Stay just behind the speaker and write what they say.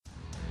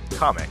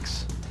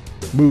Comics.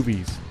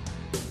 Movies.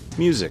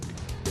 Music.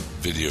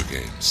 Video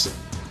games.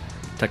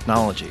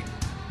 Technology.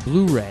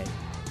 Blu-ray.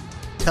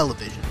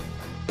 Television.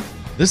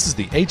 This is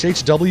the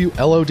HHW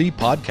LOD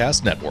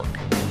Podcast Network.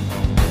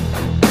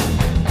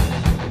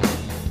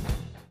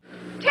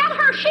 Tell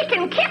her she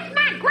can kiss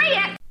my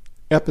grit.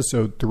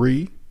 Episode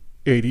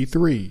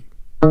 383.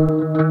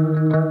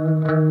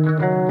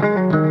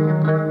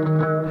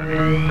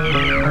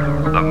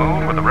 The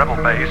moon with the rebel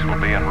base will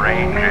be in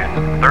range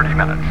in 30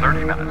 minutes.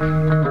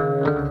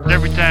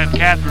 Every time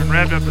Catherine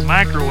revved up the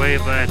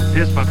microwave, I'd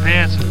piss my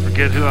pants and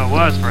forget who I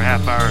was for a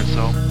half hour or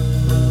so.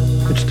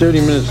 It's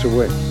 30 minutes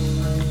away.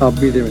 I'll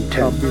be there in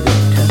 10.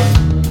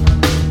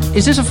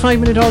 Is this a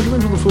 5-minute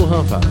argument or a full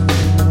half hour?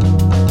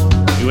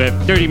 You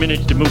have 30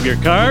 minutes to move your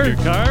car.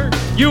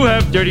 You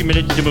have 30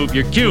 minutes to move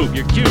your cube.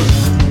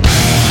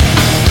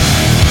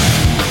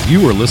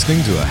 You are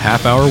listening to a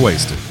half hour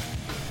wasted.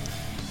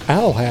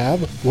 I'll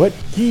have what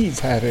he's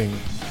having.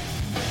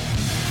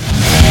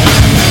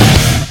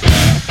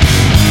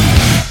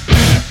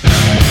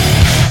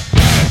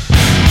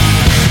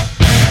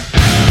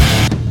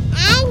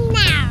 And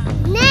now,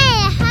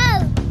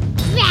 Neho,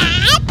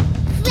 Brad,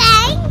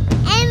 Frank,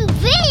 and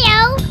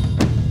Video.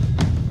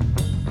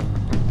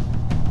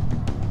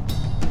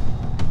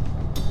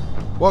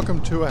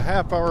 Welcome to a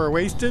half hour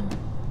wasted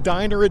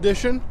diner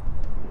edition.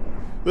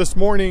 This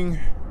morning,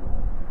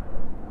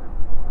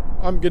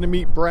 I'm going to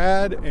meet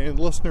Brad and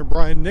listener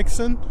Brian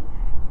Nixon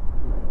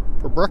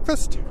for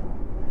breakfast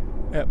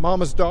at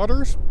Mama's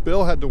Daughters.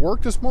 Bill had to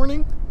work this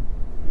morning,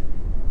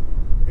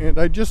 and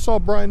I just saw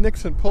Brian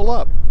Nixon pull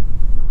up.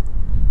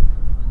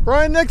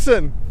 Brian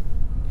Nixon,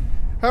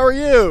 how are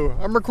you?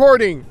 I'm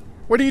recording.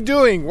 What are you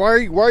doing? Why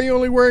are you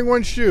only wearing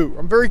one shoe?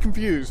 I'm very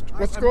confused.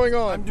 What's going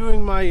on? I'm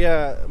doing my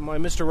my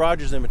Mr.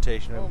 Rogers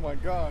imitation. Oh my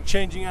God!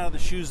 Changing out of the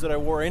shoes that I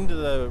wore into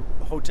the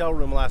hotel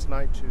room last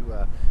night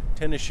to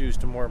tennis shoes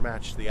to more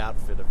match the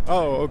outfit of today.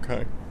 Oh,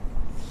 okay.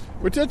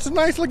 Which it's a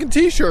nice looking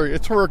t-shirt.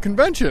 It's for a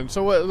convention.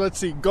 So let's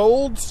see.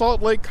 Gold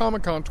Salt Lake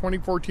Comic Con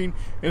 2014.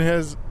 It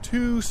has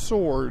two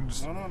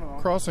swords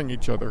crossing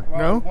each other. Well,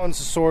 No? One's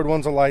a sword,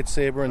 one's a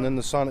lightsaber, and then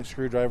the sonic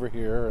screwdriver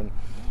here, and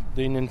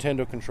the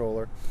Nintendo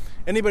controller.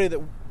 Anybody that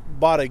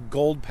bought a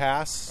gold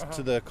pass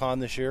to the con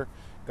this year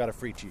got a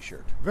free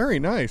t-shirt. Very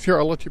nice. Here,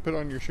 I'll let you put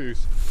on your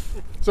shoes.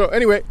 So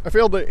anyway, I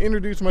failed to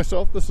introduce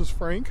myself. This is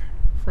Frank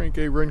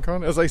A.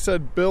 Rincon. As I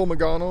said, Bill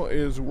McGonnell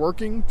is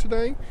working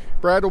today.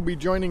 Brad will be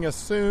joining us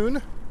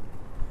soon.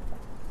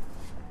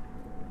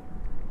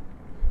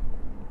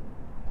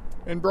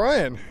 And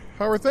Brian,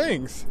 how are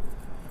things?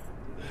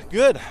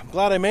 Good. I'm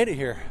glad I made it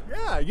here.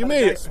 Yeah, you Had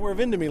made a guy it.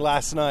 swerve into me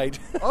last night.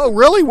 Oh,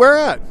 really? Where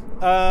at?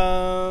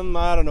 I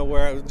don't know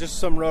where. It was just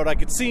some road. I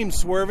could see him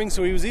swerving,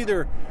 so he was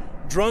either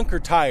drunk or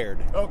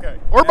tired. Okay.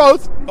 Or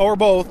both. Or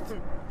both.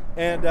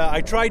 And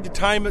I tried to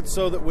time it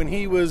so that when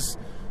he was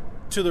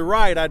to the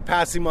right, I'd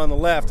pass him on the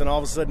left, and all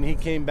of a sudden he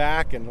came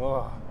back, and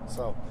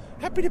so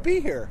happy to be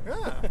here.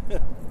 Yeah.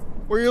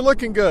 Well, you're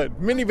looking good.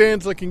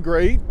 Minivan's looking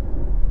great.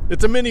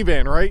 It's a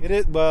minivan, right? It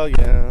is. Well,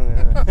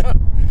 yeah.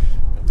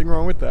 Nothing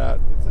wrong with that.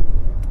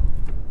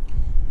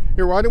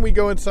 Here, why don't we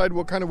go inside?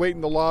 We'll kind of wait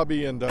in the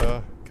lobby, and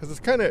because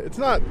it's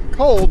not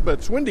cold, but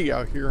it's windy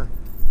out here.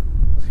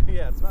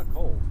 Yeah, it's not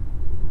cold.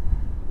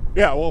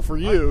 Yeah, well, for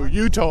you,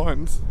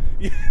 Utahns.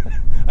 Yeah,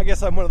 I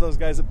guess I'm one of those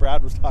guys that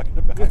Brad was talking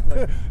about.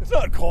 Like, it's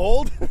not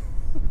cold.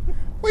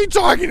 What are you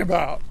talking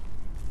about?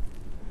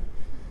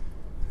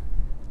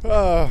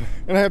 And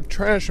I have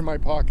trash in my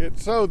pocket.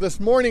 So this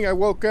morning I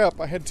woke up.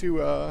 I had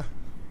to.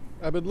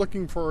 I've been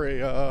looking for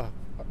a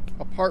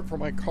part for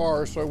my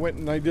car, so I went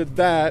and I did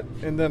that.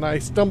 And then I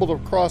stumbled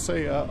across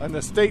an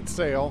estate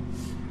sale,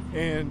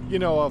 and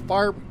a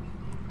fire.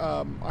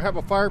 I have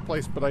a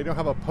fireplace, but I don't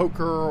have a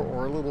poker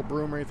or a little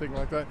broom or anything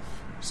like that.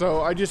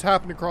 So I just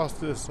happened across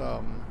this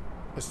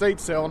estate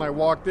sale, and I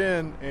walked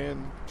in,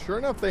 and sure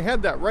enough, they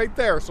had that right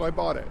there, so I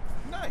bought it.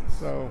 Nice.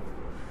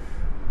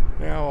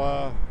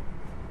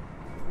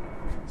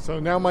 So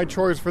now my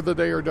chores for the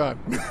day are done.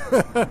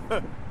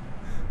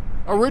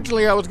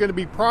 Originally, I was going to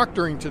be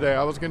proctoring today.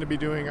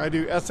 I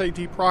do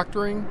SAT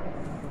proctoring,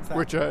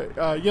 which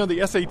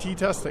the SAT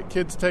test that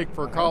kids take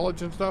for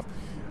college and stuff.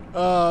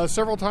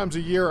 Several times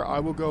a year, I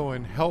will go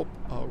and help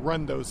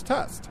run those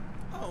tests.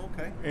 Oh,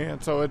 okay.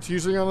 And so it's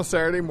usually on a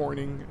Saturday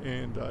morning,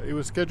 and it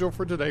was scheduled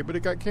for today, but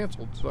it got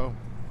canceled. So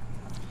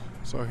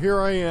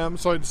here I am.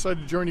 So I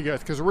decided to join you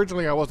guys because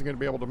originally I wasn't going to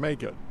be able to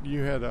make it.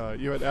 You had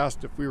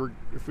asked if we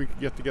could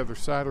get together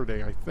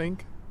Saturday, I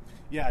think.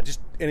 Yeah, just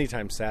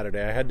anytime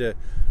Saturday.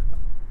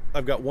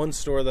 I've got one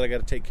store that I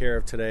got to take care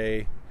of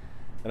today,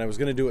 and I was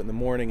going to do it in the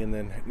morning and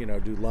then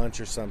do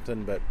lunch or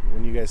something. But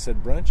when you guys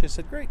said brunch, I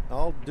said great.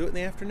 I'll do it in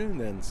the afternoon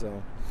then.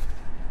 So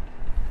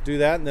do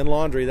that and then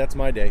laundry. That's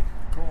my day.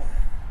 Cool.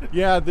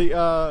 Yeah,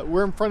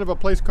 we're in front of a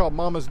place called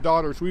Mama's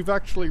Daughters. We've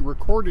actually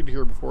recorded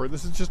here before.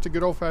 This is just a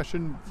good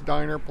old-fashioned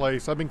diner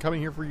place. I've been coming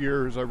here for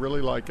years. I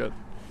really like it.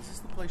 Is this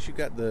the place you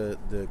got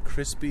the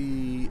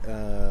crispy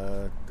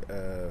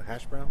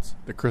hash browns?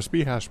 The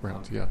crispy hash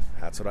browns, yes.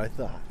 That's what I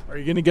thought. Are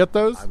you going to get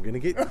those? I'm going to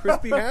get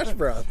crispy hash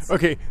browns.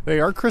 Okay, they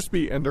are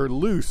crispy and they're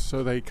loose,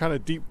 so they kind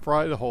of deep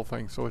fry the whole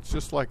thing. So it's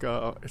just like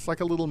a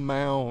little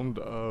mound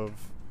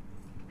of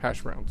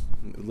hash browns.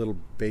 Little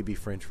baby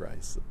French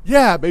fries.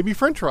 Yeah, baby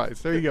French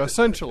fries. There you go.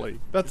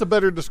 Essentially, that's a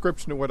better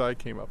description of what I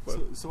came up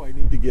with. So I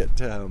need to get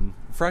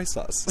fry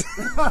sauce.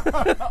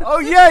 Oh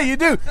yeah, you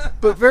do,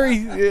 but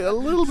a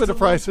little bit of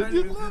fry sauce.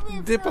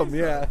 Dip them,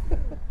 yeah.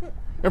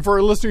 And for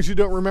our listeners who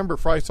don't remember,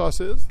 fry sauce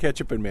is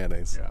Ketchup and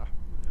mayonnaise. Yeah,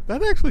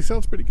 that actually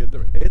sounds pretty good to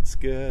me. It's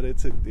good.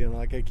 It's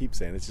like I keep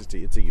saying, it's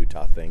a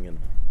Utah thing, and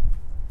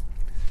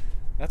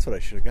that's what I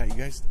should have got. You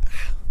guys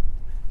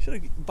should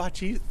have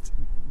brought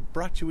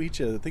you each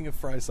a thing of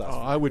fry sauce. Oh,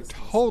 I would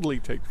totally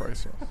take fry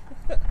sauce.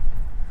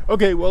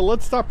 Okay, well,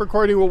 let's stop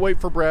recording. We'll wait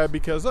for Brad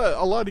because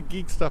a lot of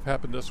geek stuff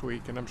happened this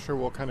week, and I'm sure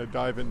we'll kind of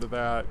dive into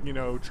that,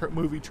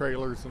 movie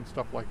trailers and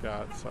stuff like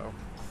that. So,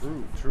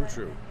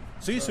 True.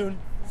 See you soon.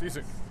 See you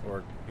soon.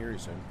 Or hear you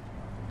soon.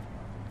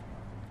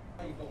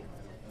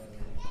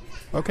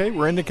 Okay,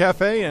 we're in the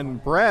cafe,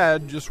 and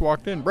Brad just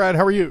walked in. Brad,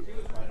 how are you?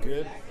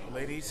 Good.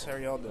 Ladies, how are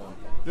y'all doing?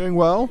 Doing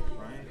well.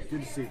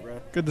 Good to see you,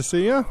 Brad. Good to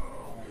see you.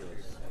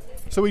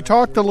 So we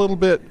talked a little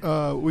bit.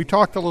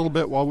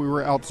 While we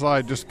were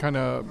outside. Just kind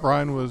of,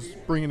 Brian was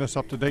bringing us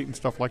up to date and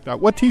stuff like that.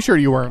 What T-shirt are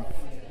you wearing?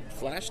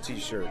 Flash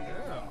T-shirt.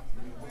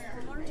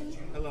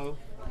 Hello.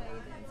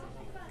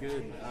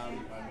 Good.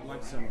 I'd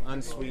like some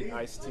unsweet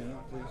iced tea,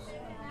 please.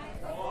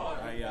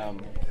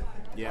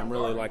 I'm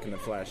really liking the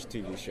Flash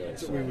TV show.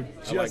 So we were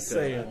just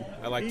saying.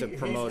 I like to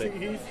promote it.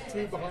 He's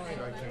 2 behind,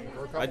 I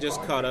think. I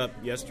just caught up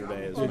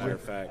yesterday, as a matter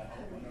of fact.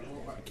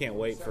 I can't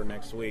wait for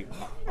next week.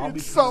 I'll be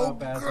so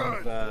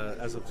good.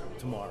 As of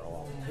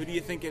tomorrow. Who do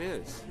you think it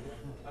is?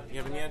 You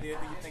have any idea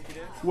who you think it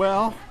is?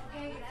 Well,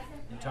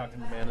 You talking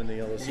to the man in the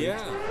yellow suit?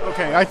 Yeah.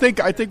 okay. I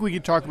think we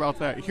could talk about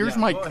that. Here's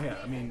Go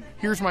ahead.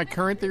 Here's my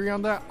current theory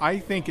on that. I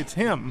think it's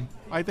him.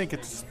 I think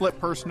it's a split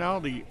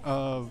personality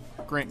of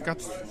Grant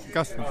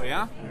Gustin. Oh,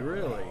 yeah?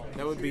 Really?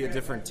 That would be a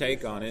different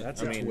take on it.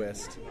 That's a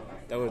twist.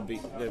 That would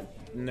be. They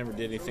never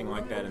did anything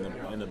like that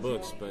in the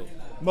books, but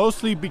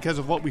Mostly because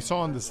of what we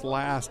saw in this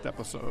last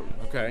episode,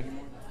 okay.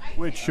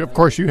 which of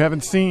course you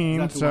haven't seen.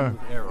 That's the So one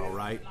with Arrow,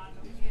 right?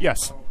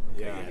 yes.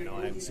 Yeah, no,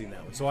 I haven't seen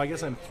that one. So I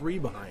guess I'm 3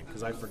 behind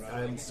because I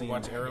haven't seen.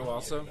 Watch Arrow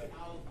also.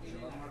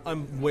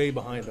 I'm way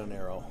behind on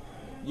Arrow.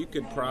 You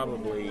could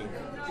probably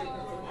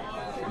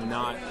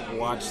not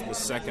watch the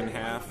second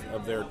half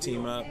of their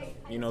team up.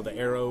 The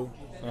Arrow.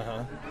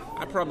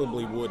 I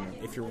probably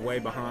wouldn't if you're way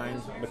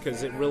behind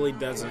because it really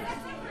doesn't.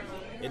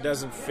 It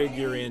doesn't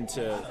figure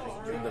into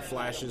the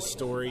Flash's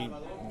story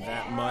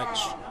that much,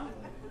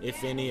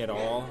 if any at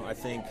all. I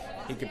think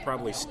he could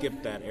probably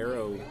skip that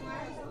Arrow.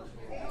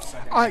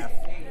 I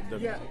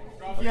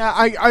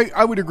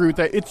would agree with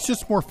that. It's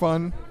just more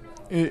fun.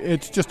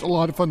 It's just a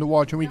lot of fun to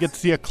watch, and we get to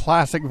see a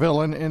classic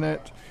villain in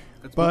it.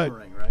 That's but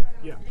Boomerang, right?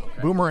 Yeah,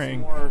 okay.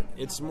 Boomerang.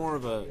 It's more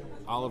of a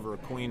Oliver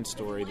Queen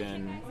story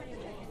than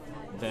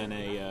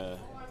a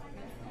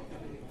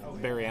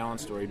Barry Allen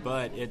story,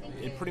 but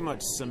it pretty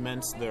much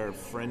cements their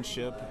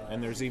friendship,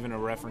 and there's even a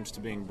reference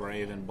to being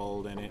brave and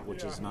bold in it,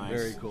 which is nice.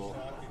 Very cool.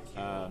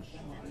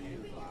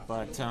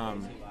 But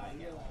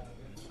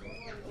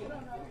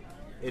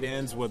it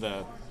ends with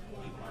a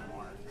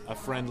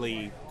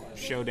friendly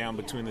showdown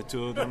between the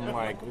two of them,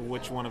 like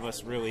which one of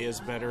us really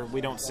is better.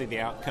 We don't see the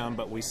outcome,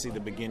 but we see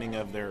the beginning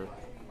of their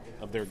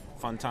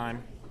fun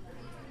time.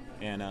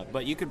 And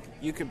but you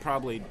could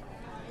probably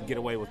get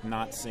away with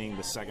not seeing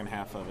the second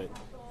half of it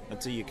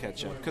until you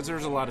catch up, because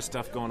there's a lot of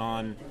stuff going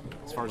on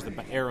as far as the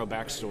Arrow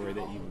backstory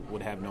that you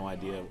would have no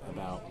idea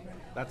about.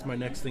 That's my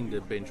next thing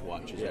to binge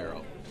watch is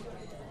Arrow.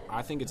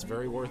 I think it's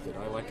very worth it.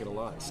 I like it a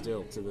lot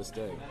still to this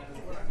day.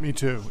 Me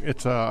too.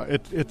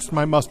 It's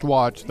my must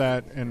watch,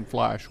 that and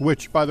Flash,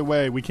 which, by the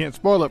way, we can't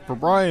spoil it for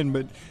Brian,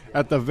 but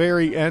at the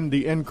very end,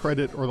 the end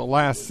credit or the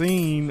last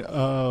scene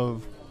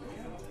of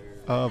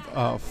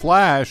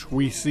Flash,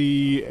 we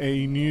see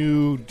a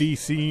new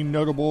DC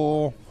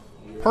notable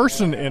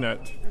person in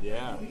it.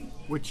 Yeah.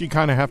 Which you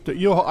kind of have to.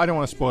 I don't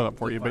want to spoil it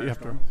for you, but you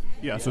have to.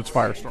 Yes, it's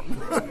Firestorm.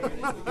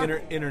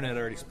 Internet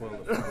already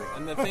spoiled it.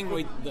 And the thing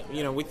we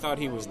thought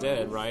he was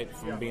dead, right,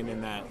 from being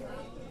in that.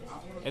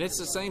 And it's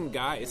the same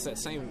guy. It's that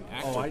same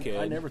actor kid.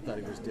 I never thought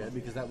he was dead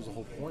because that was the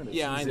whole point of it.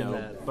 Yeah, I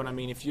know. But I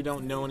mean, if you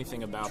don't know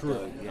anything about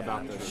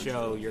the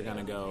show, you're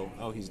gonna go,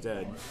 "Oh, he's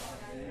dead."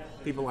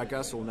 People like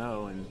us will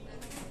know, and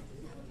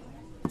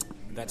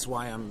that's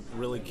why I'm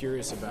really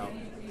curious about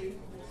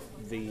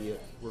the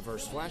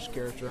Reverse Flash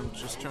character. I'm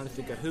just trying to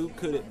think of who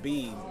could it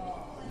be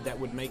that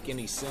would make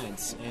any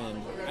sense.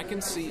 And I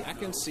can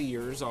see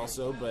yours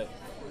also, but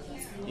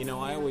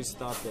I always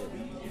thought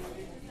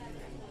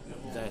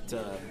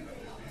that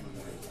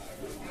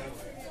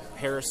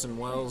Harrison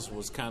Wells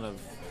was kind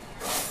of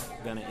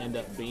going to end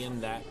up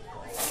being that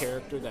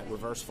character, that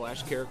Reverse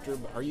Flash character.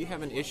 Are you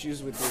having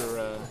issues with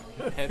your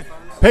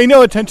headphones? Pay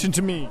no attention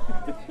to me.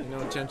 Pay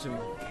no attention.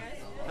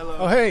 Hello.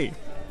 Oh, hey.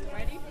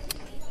 Ready?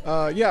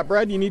 Yeah,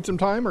 Brad, you need some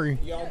time, or?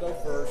 Y'all go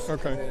first.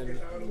 Okay.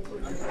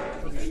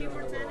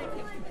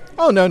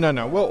 Oh,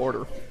 no. We'll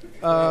order.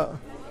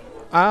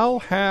 I'll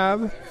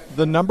have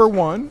the number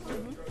 1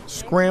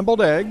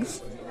 scrambled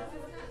eggs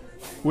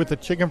with a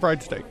chicken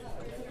fried steak.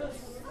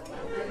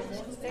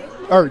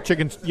 Or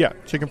chicken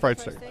fried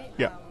steak.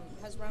 Yeah.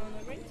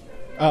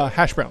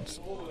 Hash browns.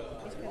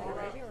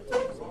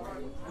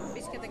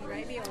 Biscuit and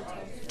gravy or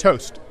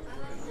Toast.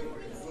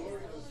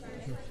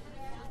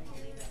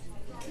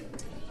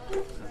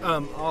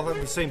 I'll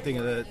have the same thing.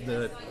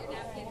 The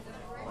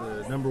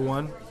number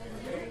 1.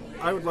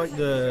 I would like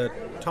the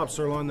top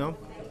sirloin though.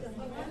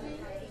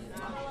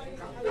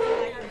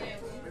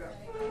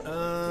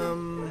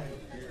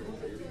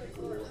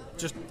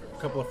 Just a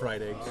couple of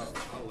fried eggs.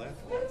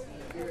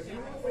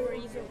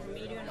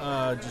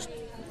 Just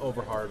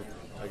over hard,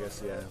 I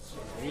guess. Yeah.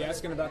 Are you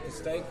asking about the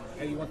steak?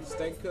 How you want the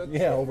steak cooked?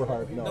 Yeah, over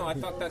hard. No, I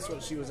thought that's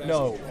what she was asking.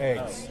 No,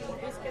 eggs.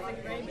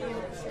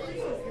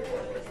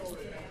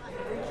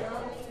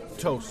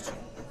 Toast.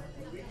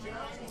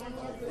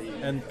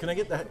 And can I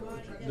get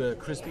the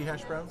crispy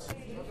hash browns?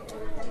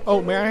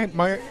 Oh,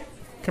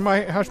 can my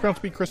hash browns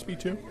be crispy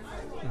too?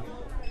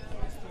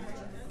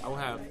 I will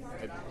have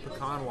a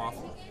pecan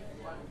waffle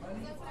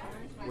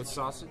with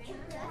sausage.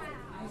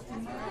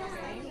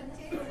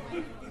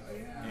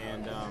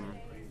 And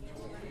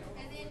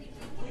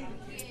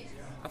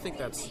I think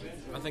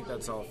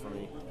that's all for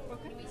me.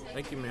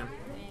 Thank you, ma'am.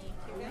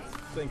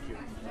 Thank you.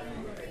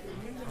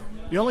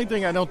 The only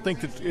thing I don't think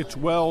that it's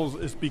Wells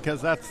is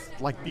because that's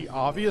like the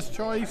obvious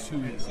choice.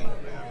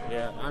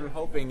 Yeah, I'm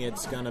hoping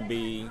it's going to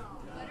be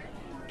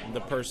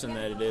the person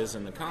that it is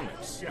in the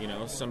comics. You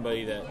know,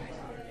 somebody that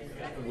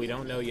we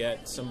don't know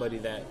yet, somebody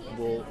that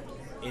will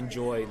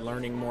enjoy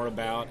learning more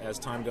about as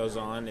time goes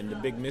on. And the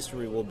big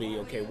mystery will be,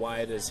 okay,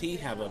 why does he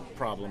have a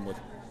problem with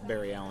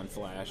Barry Allen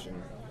Flash?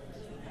 And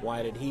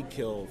why did he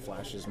kill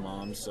Flash's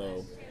mom?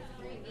 So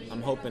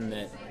I'm hoping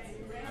that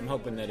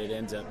it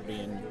ends up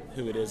being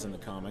who it is in the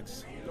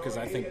comics, because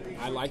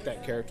I like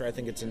that character. I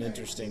think it's an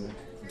interesting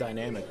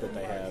dynamic that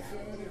they have.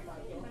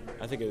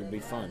 I think it would be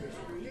fun.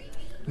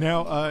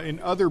 Now, in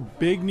other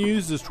big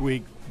news this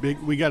week,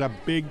 we got a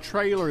big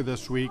trailer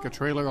this week, a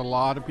trailer a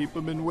lot of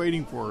people have been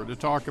waiting for to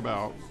talk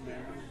about.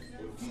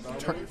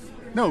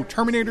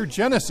 Terminator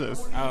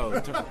Genesis.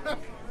 Oh,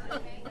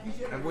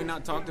 have we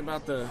not talked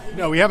about the...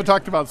 No, we haven't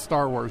talked about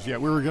Star Wars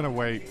yet. We were going to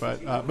wait.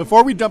 But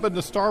before we jump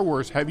into Star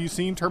Wars, have you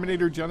seen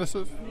Terminator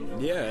Genesis?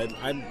 Yeah,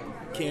 I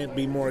can't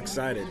be more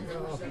excited.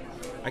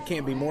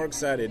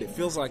 It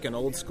feels like an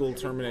old school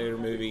Terminator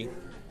movie,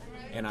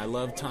 and I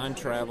love time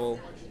travel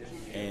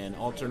and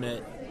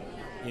alternate,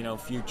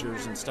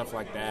 futures and stuff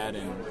like that,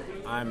 and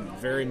I'm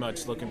very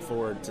much looking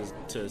forward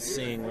to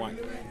seeing what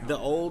the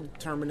old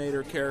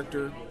Terminator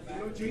character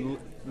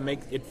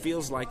it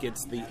feels like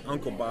it's the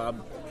Uncle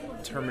Bob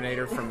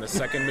Terminator from the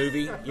second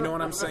movie. You know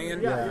what I'm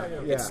saying? Yeah.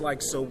 It's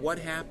like, so what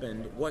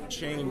happened? What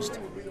changed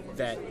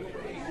that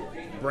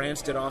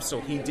branched it off so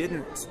he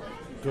didn't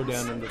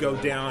go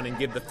down and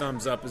give the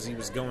thumbs up as he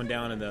was going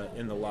down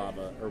in the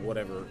lava or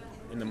whatever,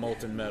 in the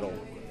molten metal?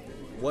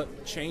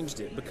 What changed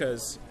it?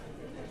 Because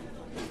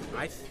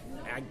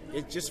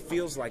it just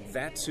feels like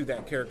that's who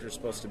that character is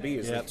supposed to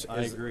be.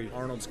 I agree.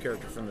 Arnold's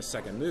character from the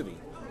second movie.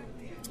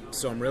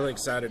 So I'm really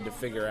excited to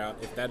figure out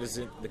if that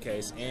isn't the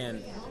case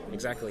and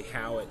exactly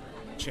how it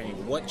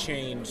changed. What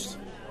changed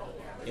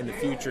in the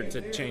future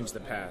to change the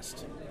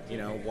past?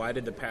 Why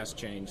did the past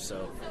change?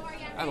 So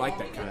I like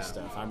that kind of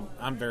stuff.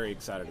 I'm very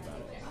excited about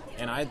it.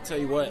 And I tell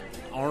you what,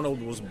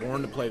 Arnold was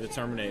born to play the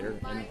Terminator,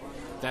 and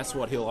that's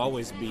what he'll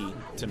always be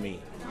to me.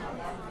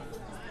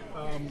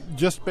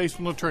 Just based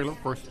on the trailer,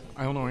 of course,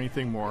 I don't know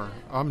anything more.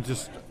 I'm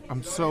just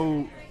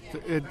so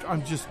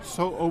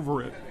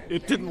over it.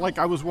 It didn't, like,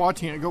 I was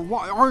watching it and go,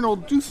 why,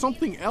 Arnold, do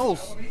something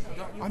else.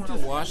 I'm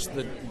just wash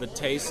the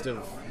taste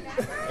of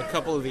a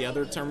couple of the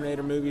other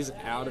Terminator movies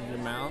out of your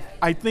mouth.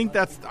 I think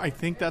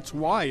that's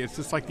why. It's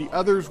just like the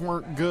others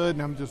weren't good,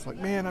 and I'm just like,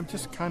 man, I'm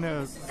just kind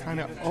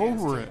of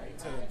over it.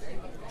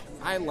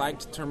 I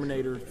liked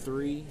Terminator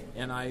 3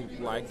 and I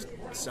liked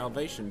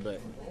Salvation,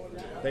 but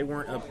they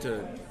weren't up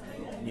to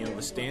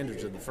the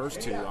standards of the first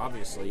two,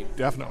 obviously.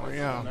 Definitely,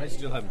 yeah. I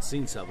still haven't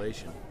seen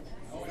Salvation.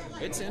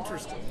 It's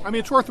interesting. I mean,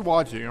 it's worth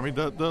watching. I mean,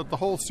 the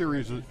whole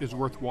series is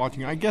worth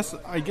watching. I guess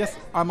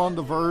I'm on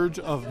the verge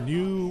of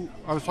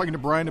I was talking to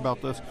Brian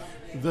about this,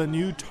 the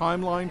new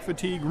timeline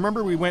fatigue.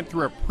 Remember we went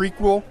through a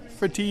prequel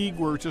fatigue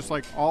where it's just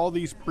like all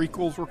these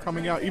prequels were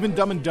coming out. Even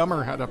Dumb and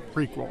Dumber had a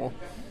prequel.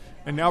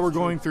 And now we're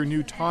going through a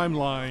new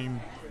timeline.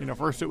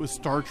 First it was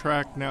Star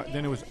Trek,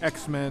 then it was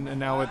X-Men, and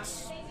now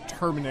it's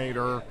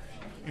Terminator.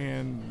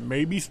 And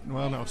maybe,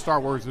 Star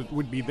Wars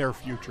would be their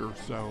future,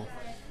 so...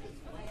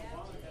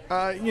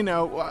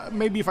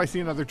 maybe if I see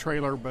another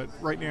trailer, but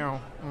right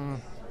now,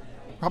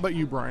 how about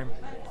you, Brian?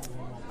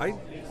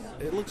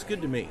 It looks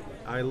good to me.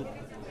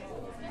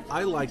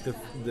 I like the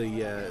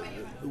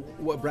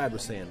what Brad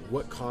was saying.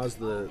 What caused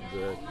the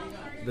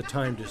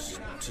time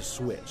to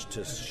switch,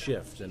 to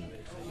shift, and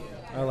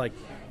I like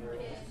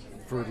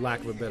for lack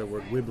of a better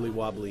word, wibbly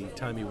wobbly,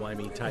 timey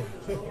wimey type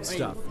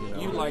stuff.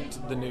 You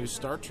liked the new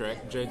Star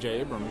Trek,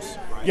 J.J. Abrams.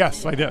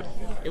 Yes, I did.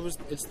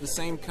 It's the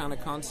same kind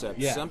of concept.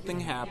 Yeah.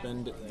 Something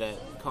happened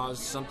that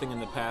caused something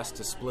in the past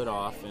to split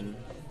off, and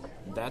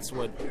that's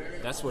what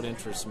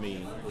interests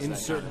me.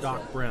 Insert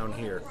Doc Brown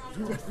here.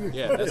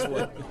 Yeah,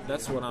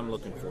 that's what I'm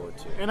looking forward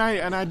to. And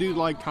I do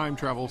like time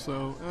travel,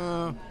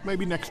 so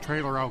maybe next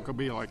trailer I'll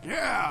be like,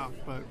 yeah,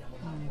 but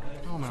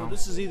I don't know. So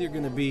this is either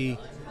going to be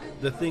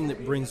the thing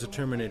that brings the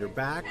Terminator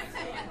back,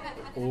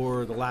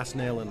 or the last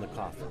nail in the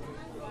coffin.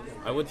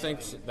 I would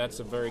think that's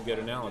a very good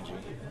analogy.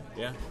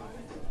 Yeah.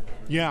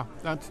 Yeah,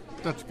 that's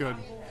good.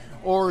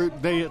 Or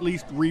they at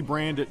least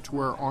rebrand it to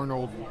where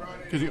Arnold,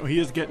 because he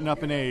is getting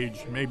up in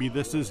age. Maybe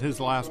this is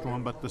his last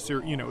one, but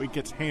it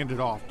gets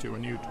handed off to a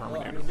new Terminator.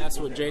 Well, I mean, that's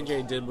what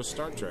JJ did with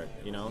Star Trek.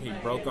 He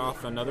broke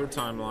off another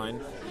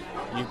timeline.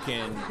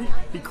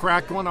 He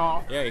cracked one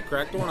off. Yeah, he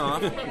cracked one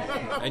off,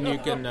 and you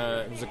can.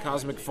 It was a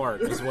cosmic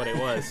fart, is what it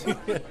was.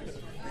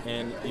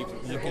 And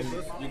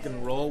you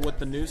can roll with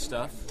the new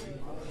stuff.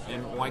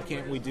 And why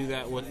can't we do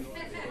that with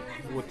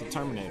the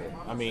Terminator?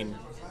 I mean,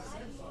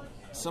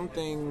 some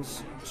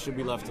things should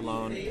be left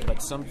alone,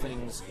 but some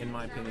things, in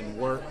my opinion,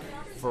 work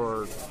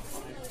for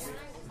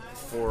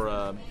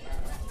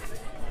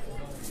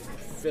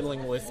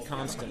fiddling with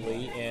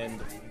constantly. And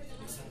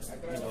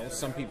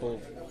some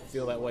people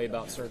feel that way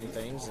about certain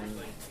things, and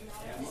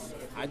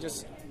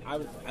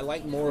I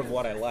like more of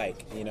what I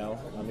like. I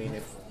mean,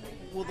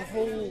 Well, the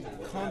whole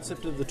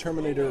concept of the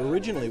Terminator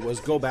originally was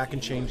go back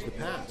and change the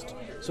past.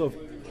 So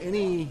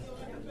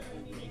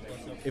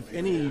if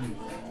any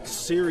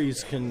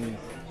series can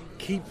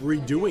keep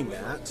redoing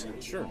that,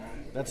 sure,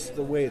 that's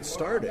the way it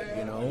started.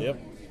 Yep,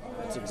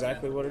 that's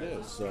exactly what it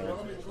is.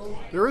 So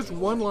there is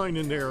one line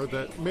in there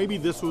that maybe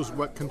this was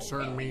what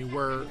concerned me,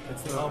 where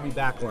it's the "I'll be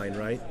back" line,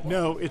 right?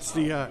 No, it's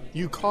the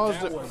you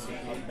caused that it. Was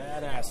a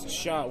badass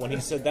shot when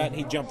he said that.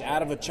 He jumped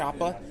out of a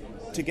chopper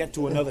to get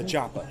to another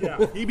chopper.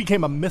 Yeah, he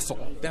became a missile.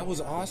 That was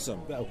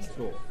awesome. That was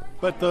cool.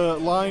 But the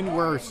line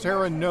where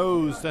Sarah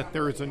knows that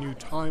there is a new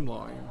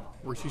timeline,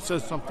 where she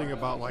says something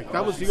about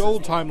that was the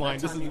old timeline.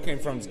 This is you came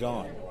from is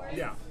gone.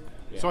 Yeah.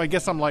 So I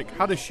guess I'm like,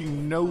 how does she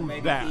know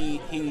Maybe that?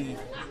 He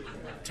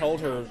told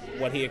her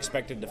what he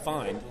expected to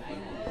find.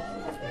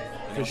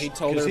 He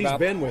told her he's about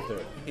been with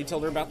her. He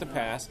told her about the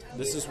past.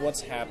 This is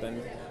what's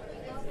happened,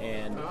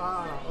 and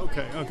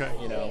okay.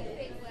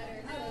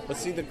 But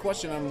see, the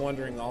question I'm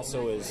wondering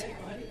also is,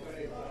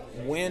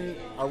 when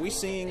are we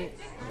seeing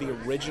the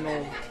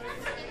original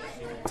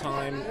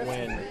time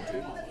when?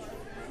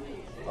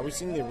 Are we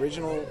seeing the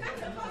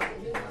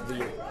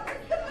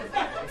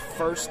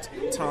first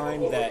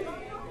time that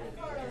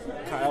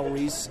Kyle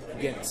Reese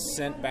gets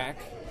sent back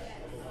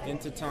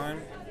into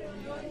time?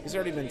 He's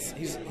already been.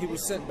 He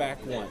was sent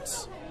back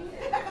once.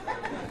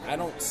 I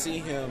don't see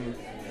him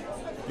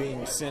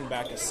being sent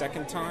back a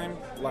second time.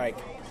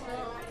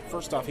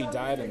 First off, he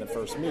died in the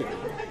first movie.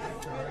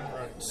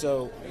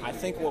 So I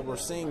think what we're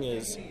seeing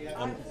is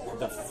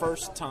the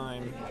first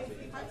time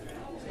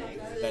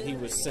that he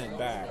was sent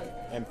back,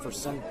 and for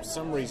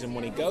some reason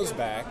when he goes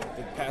back,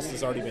 the past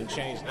has already been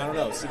changed. I don't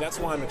know. See, that's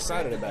why I'm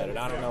excited about it.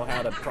 I don't know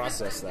how to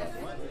process that.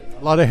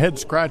 A lot of head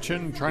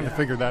scratching, trying to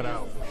figure that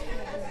out.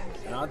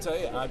 And I'll tell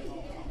you,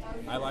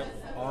 I like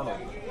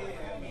Arnold.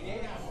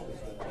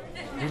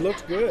 He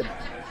looks good.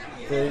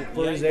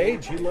 For his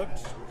age, he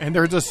looks... And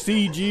there's a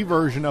CG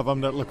version of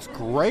him that looks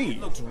great.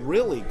 It looks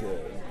really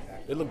good.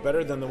 It looked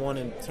better than the one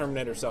in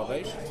Terminator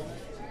Salvation.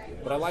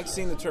 But I like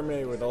seeing the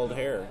Terminator with old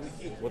hair.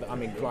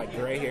 Like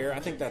gray hair. I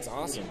think that's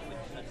awesome.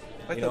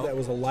 I thought that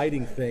was a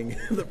lighting thing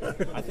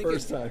I think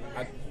first time.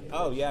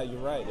 Oh, yeah,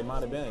 you're right. It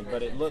might have been.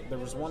 But there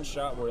was one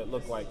shot where it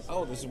looked like,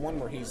 this is one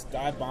where he's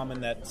dive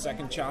bombing that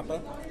second chopper.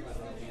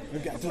 We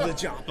got to the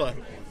chopper.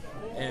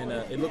 And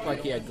it looked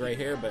like he had gray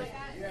hair, but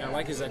I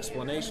like his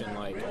explanation.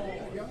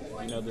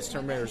 This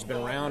Terminator's been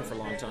around for a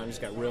long time. He's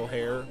got real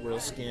hair, real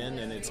skin,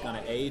 and it's going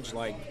to age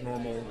like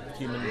normal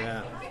human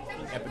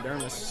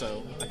epidermis.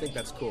 So I think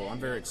that's cool. I'm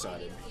very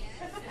excited.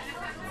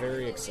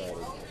 Very excited.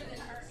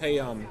 Hey,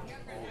 I want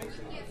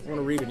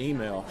to read an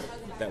email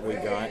that we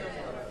got.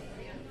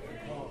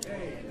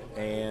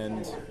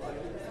 And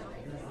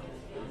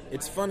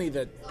it's funny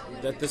that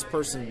this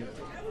person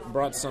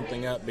brought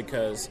something up,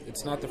 because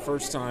it's not the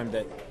first time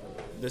that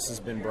this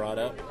has been brought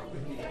up.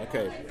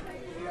 Okay.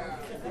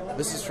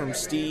 This is from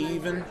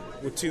Steven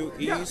with 2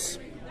 E's.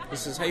 He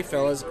says, "Hey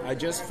fellas, I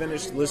just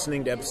finished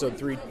listening to episode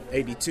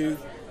 382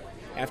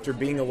 after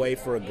being away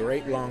for a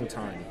great long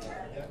time.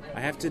 I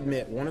have to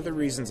admit, one of the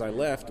reasons I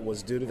left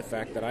was due to the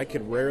fact that I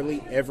could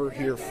rarely ever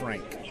hear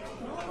Frank."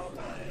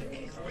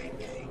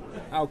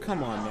 Oh,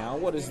 come on now.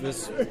 What is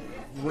this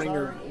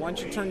ringer? Why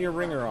don't you turn your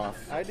ringer off?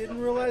 I didn't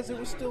realize it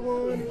was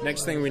still on.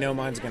 Next thing we know,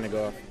 mine's going to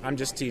go off. I'm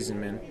just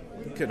teasing, man.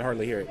 You couldn't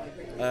hardly hear it.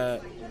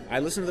 I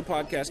listened to the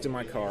podcast in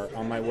my car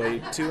on my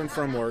way to and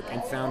from work,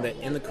 and found that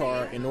in the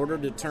car, in order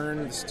to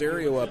turn the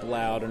stereo up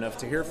loud enough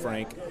to hear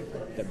Frank,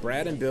 that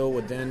Brad and Bill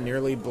would then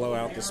nearly blow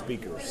out the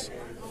speakers.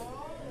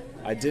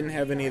 I didn't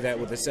have any of that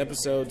with this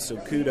episode, so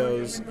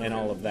kudos and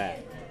all of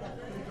that.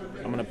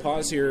 I'm going to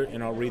pause here,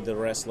 and I'll read the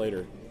rest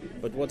later.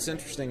 But what's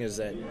interesting is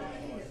that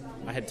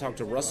I had talked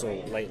to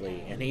Russell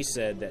lately, and he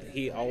said that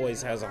he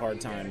always has a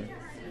hard time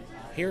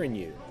hearing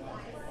you.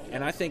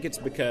 And I think it's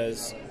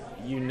because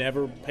you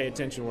never pay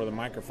attention where the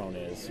microphone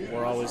is.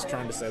 We're always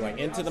trying to say, like,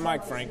 into the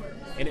mic, Frank.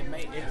 And it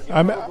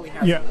probably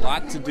has a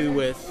lot to do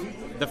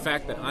with the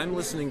fact that I'm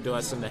listening to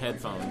us in the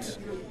headphones.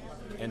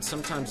 And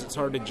sometimes it's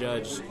hard to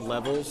judge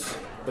levels.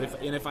 But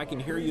if I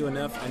can hear you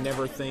enough, I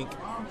never think,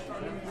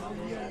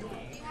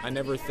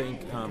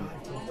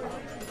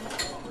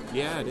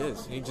 yeah, it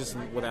is. He just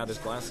without his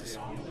glasses.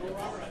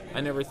 I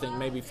never think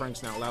maybe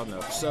Frank's not loud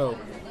enough. So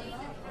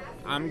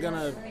I'm going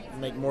to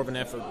make more of an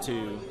effort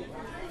to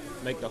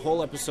make the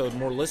whole episode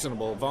more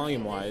listenable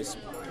volume-wise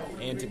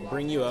and to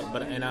bring you up.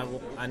 And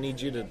I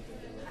need you to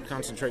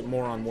concentrate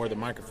more on where the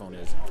microphone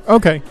is.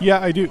 Okay. Yeah,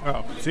 I do.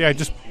 Oh, see, I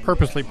just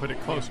purposely put it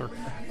closer.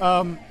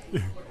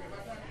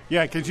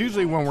 Yeah, because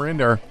usually when we're in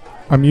there,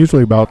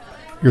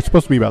 you're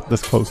supposed to be about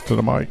this close to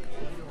the mic.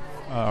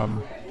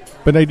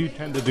 But I do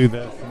tend to do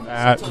this and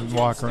that and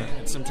walk around.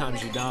 And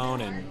sometimes you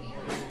don't, and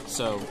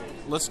so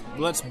let's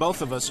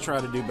both of us try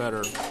to do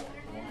better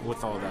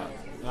with all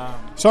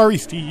that. Sorry,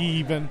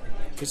 Steven.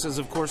 He says,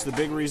 of course, the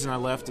big reason I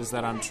left is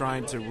that I'm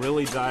trying to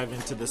really dive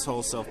into this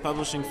whole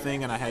self-publishing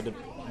thing, and I had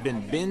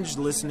been binge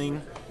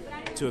listening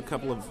to a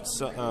couple of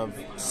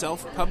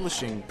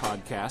self-publishing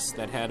podcasts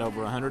that had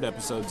over 100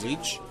 episodes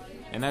each,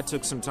 and that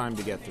took some time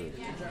to get through.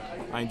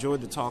 I enjoyed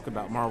the talk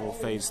about Marvel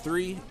Phase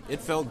 3. It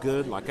felt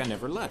good, like I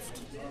never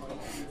left.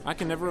 I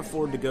can never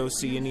afford to go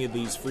see any of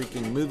these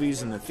freaking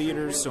movies in the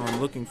theaters, so I'm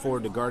looking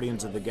forward to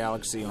Guardians of the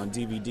Galaxy on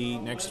DVD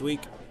next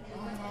week.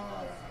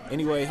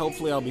 Anyway,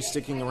 hopefully I'll be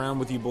sticking around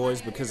with you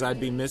boys because I'd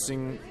been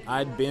missing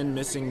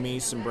me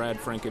some Brad,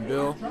 Frank, and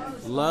Bill.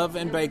 Love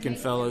and bacon,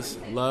 fellas.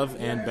 Love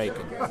and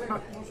bacon.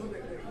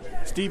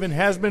 Steven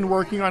has been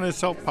working on his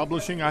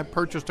self-publishing. I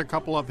purchased a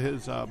couple of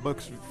his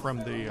books from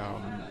the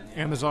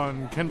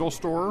Amazon Kindle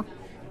store,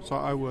 so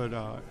I would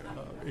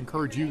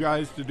encourage you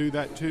guys to do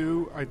that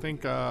too. I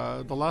think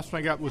the last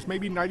one I got was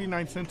maybe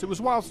 99 cents. It was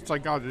a while since I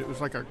got it. It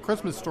was like a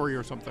Christmas story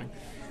or something.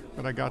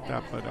 But I got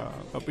that.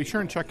 But be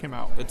sure and check him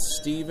out. It's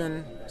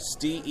Steven,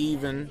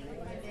 Steeven,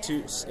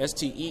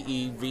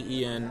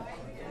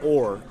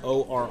 or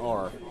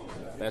ORR.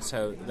 That's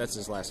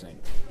his last name.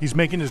 He's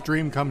making his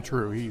dream come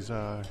true. He's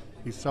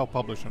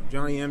self-publishing.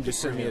 Johnny M just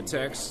sent me a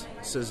text.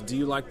 Says, "Do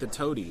you like the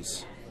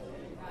Toadies?"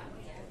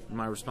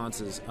 My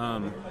response is,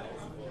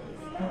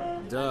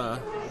 duh.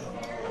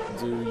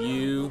 Do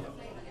you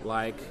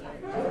like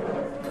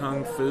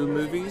kung fu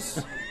movies?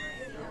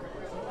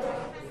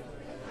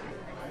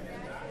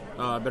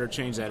 I better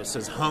change that. It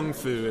says Hung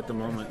Fu at the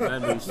moment.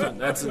 That's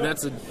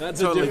a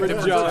totally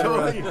different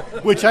genre.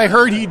 Which I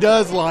heard he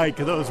does like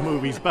those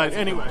movies, but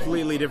anyway.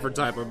 Completely different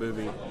type of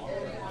movie.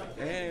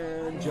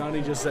 And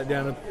Johnny just sat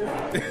down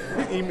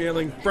and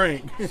emailing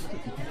Frank.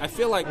 I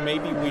feel like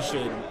maybe we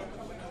should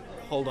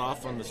hold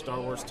off on the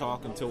Star Wars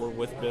talk until we're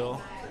with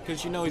Bill,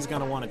 because he's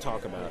going to want to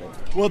talk about it.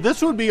 Well,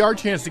 this would be our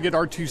chance to get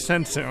our 2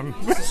 cents in.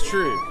 This is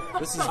true.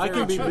 This is I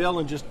can be true. Bill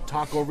and just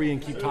talk over you and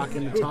keep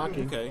talking and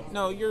talking. Okay.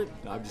 No,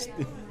 I'm just...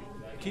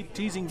 Keep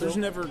teasing Bill.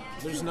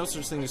 There's no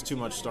such thing as too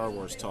much Star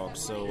Wars talk,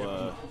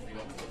 so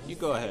you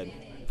go ahead.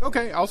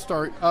 Okay, I'll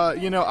start.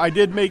 I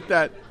did make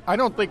that. I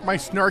don't think my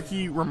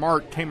snarky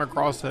remark came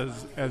across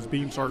as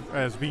being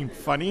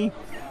funny.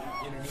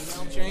 In an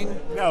email chain?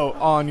 No,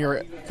 on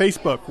your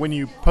Facebook when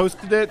you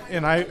posted it,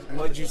 and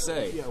What'd you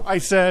say? I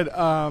said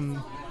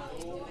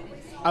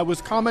I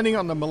was commenting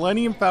on the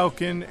Millennium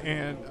Falcon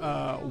and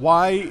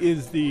why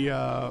is the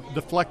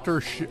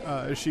deflector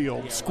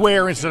shield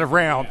square instead of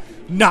round?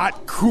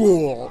 Not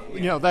cool.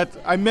 That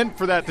I meant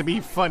for that to be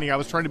funny. I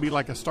was trying to be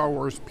like a Star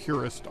Wars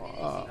purist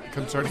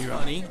concerning that.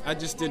 Funny. I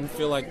just didn't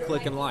feel like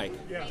clicking like.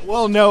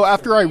 Well, no.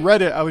 After I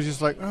read it, I was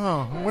just like,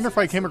 oh, I wonder if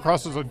I came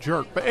across as a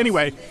jerk. But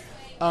anyway,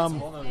 it's a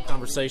whole other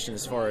conversation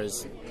as far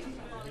as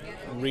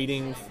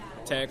reading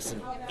texts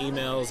and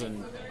emails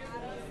and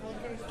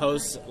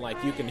posts.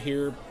 Like you can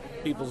hear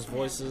people's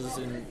voices,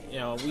 and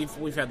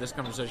we've had this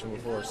conversation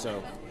before,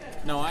 so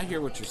no, I hear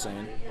what you're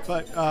saying.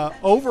 But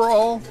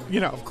overall,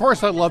 of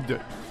course I loved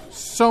it.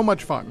 So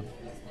much fun.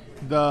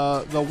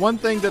 The one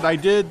thing that I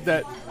did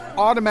that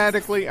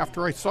automatically,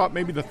 after I saw it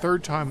maybe the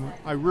third time,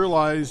 I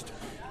realized,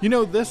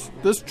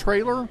 this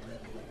trailer,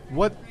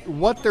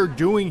 what they're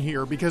doing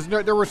here, because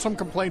there were some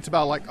complaints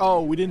about like,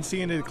 oh, we didn't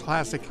see any of the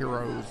classic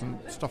heroes and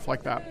stuff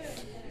like that.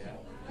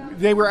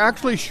 They were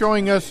actually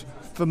showing us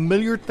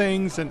familiar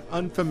things in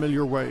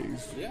unfamiliar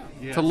ways. Yeah.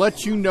 Yes. To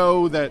let you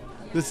know that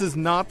this is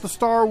not the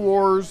Star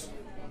Wars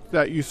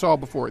that you saw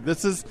before.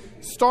 This is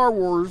Star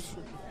Wars,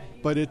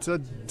 but it's a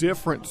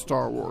different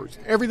Star Wars.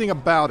 Everything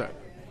about it,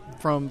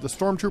 from the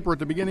Stormtrooper at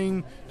the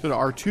beginning to the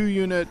R2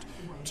 unit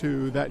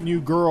to that new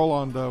girl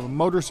on the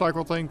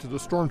motorcycle thing to the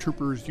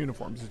Stormtroopers'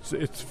 uniforms.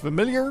 It's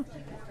familiar,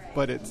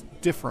 but it's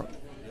different.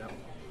 Yep.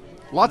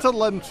 Lots of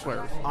lens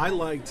flares. I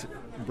liked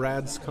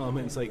Brad's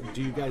comments like,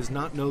 do you guys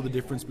not know the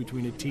difference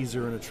between a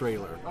teaser and a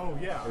trailer? Oh,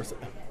 yeah.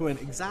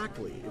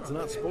 Exactly. It's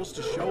not supposed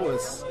to show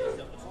us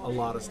a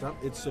lot of stuff.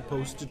 It's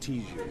supposed to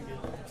tease you.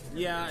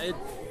 Yeah,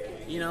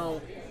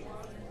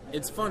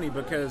 it's funny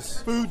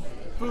because Food.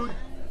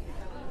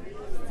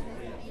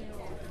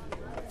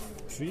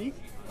 See?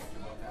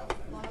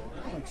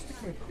 Stick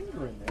my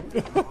finger in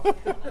there.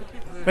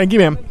 Thank you,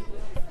 ma'am.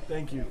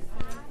 Thank you.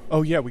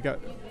 Oh yeah,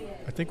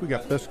 I think we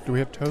got biscuit. Do we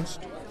have toast?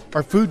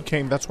 Our food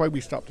came. That's why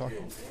we stopped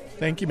talking.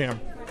 Thank you,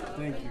 ma'am.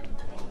 Thank you.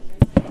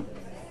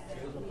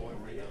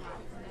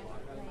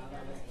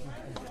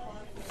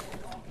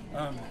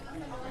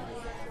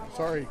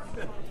 Sorry.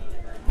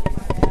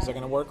 is it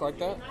going to work like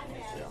that?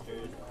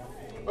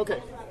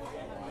 Okay.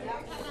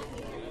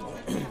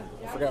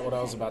 I forgot what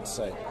I was about to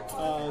say.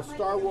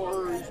 Star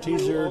Wars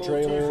Teaser,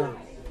 trailer.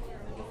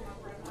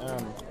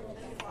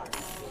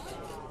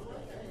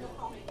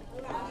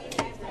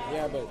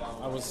 Yeah, but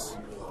I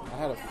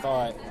had a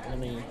thought. Let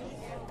me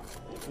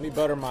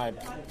butter my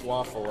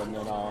waffle, and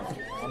then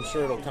I'm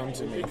sure it'll come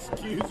to me.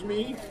 Excuse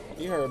me?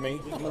 You heard me.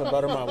 I'm going to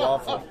butter my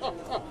waffle.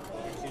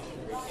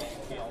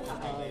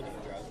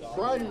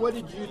 Brian, what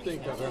did you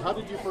think of it? How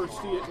did you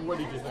first see it, and what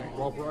did you think?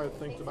 Well, Brian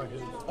thinks about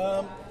his.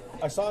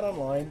 I saw it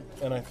online,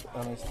 and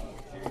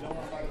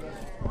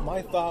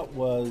my thought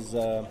was,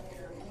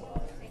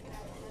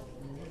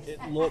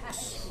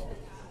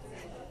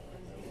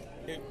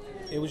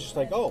 it was just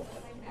like, oh,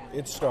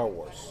 it's Star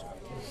Wars.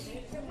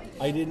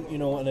 I didn't,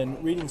 and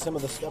then reading some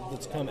of the stuff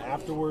that's come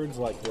afterwards,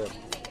 like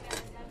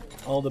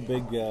all the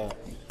big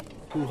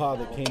hoo-ha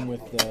that came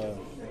with the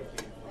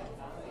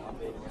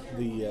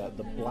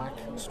black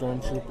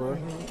stormtrooper,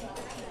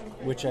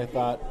 which I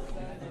thought,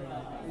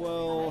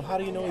 well, how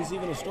do you know he's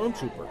even a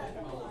stormtrooper?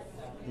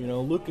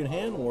 Luke and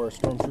Han wore a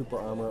stormtrooper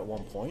armor at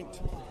one point.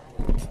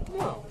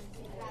 No.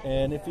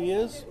 And if he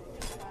is,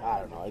 I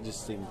don't know. It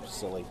just seemed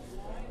silly.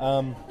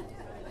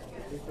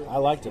 I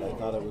liked it. I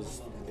thought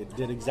it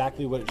did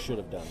exactly what it should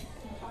have done.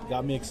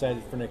 Got me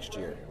excited for next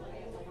year.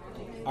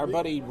 Our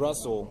buddy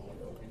Russell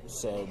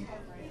said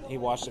he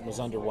watched it and was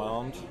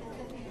underwhelmed.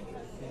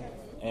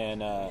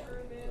 And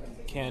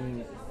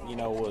Ken,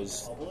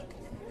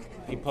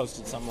 he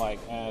posted something like,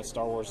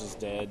 Star Wars is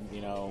dead,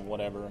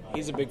 whatever.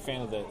 He's a big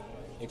fan of the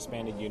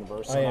expanded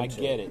universe, and I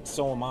get it.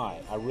 So am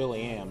I. I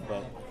really am.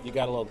 But you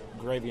got a little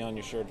gravy on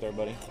your shirt there,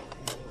 buddy.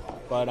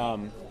 But,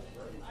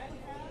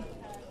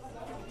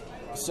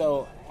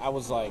 so I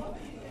was like,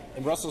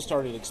 and Russell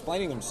started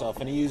explaining himself,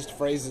 and he used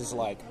phrases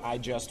like, I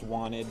just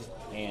wanted,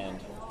 and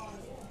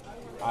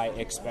I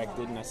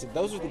expected, and I said,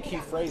 those are the key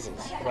phrases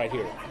right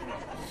here.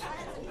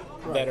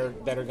 That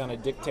are going to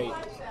dictate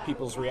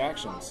people's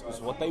reactions,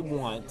 is what they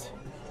want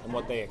and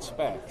what they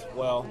expect.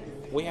 Well,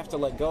 we have to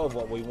let go of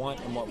what we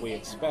want and what we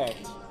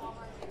expect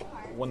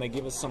when they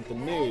give us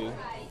something new,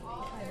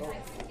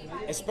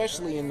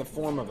 especially in the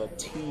form of a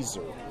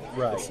teaser.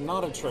 Right. It's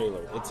not a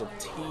trailer, it's a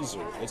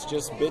teaser. It's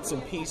just bits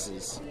and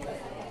pieces.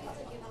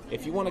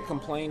 If you want to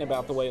complain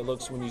about the way it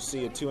looks when you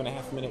see a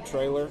 2.5-minute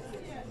trailer,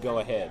 go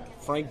ahead.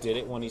 Frank did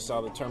it when he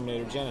saw the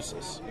Terminator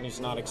Genesis, and he's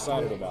not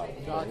excited about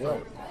it.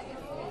 Right.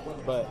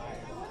 But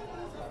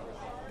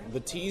the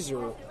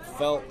teaser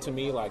felt to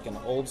me like an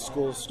old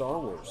school Star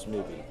Wars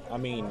movie. I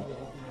mean,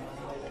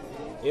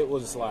 it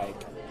was like,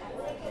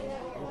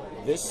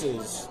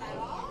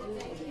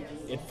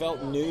 it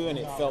felt new and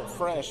it felt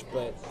fresh,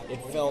 but it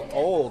felt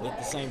old at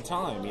the same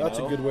time. That's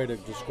a good way to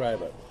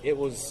describe it. It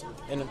was,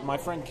 and my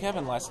friend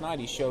Kevin last night,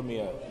 he showed me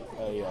a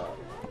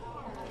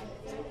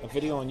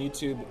video on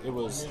YouTube. It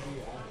was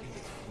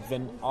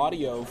the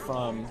audio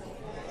from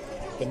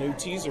the new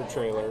teaser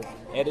trailer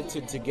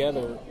edited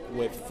together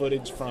with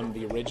footage from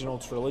the original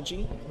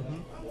trilogy,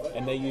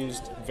 and they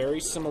used very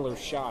similar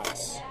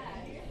shots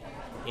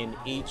in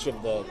each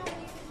of the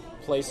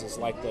places,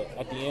 like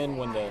at the end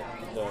when the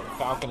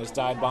Falcon is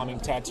dive bombing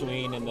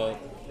Tatooine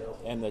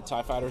and the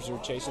TIE fighters are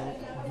chasing.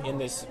 In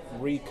this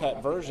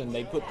recut version,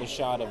 they put the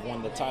shot of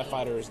when the TIE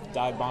fighter is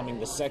dive bombing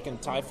the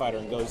second TIE fighter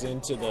and goes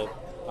into the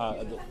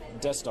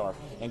Death Star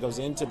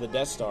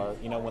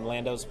when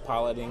Lando's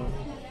piloting.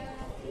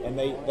 And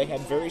they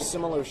had very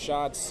similar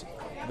shots.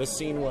 The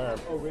scene where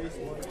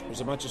there's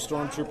a bunch of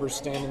stormtroopers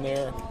standing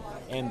there,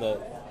 and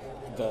the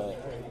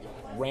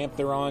ramp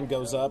they're on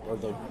goes up, or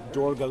the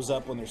door goes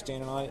up when they're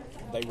standing on it.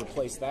 They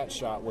replaced that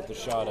shot with the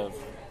shot of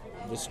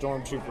the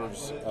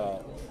stormtroopers,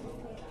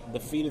 the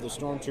feet of the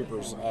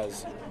stormtroopers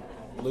as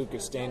Luke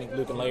and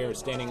Leia are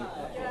standing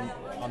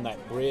on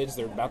that bridge.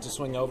 They're about to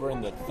swing over,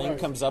 and the thing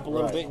comes up a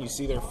little bit, and you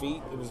see their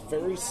feet. It was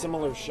very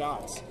similar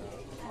shots.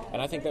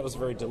 And I think that was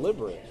very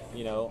deliberate,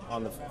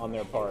 on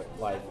their part.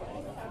 Like,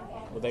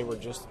 they were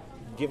just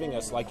giving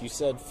us, like you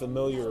said,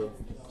 familiar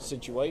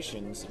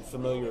situations,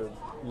 familiar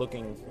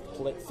looking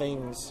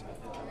things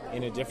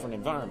in a different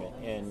environment.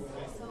 And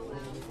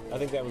I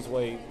think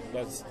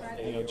that's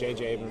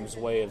J.J. Abrams'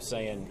 way of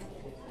saying,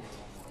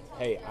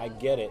 hey, I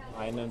get it.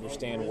 I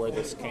understand where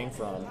this came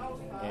from,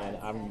 and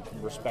I'm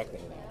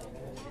respecting that.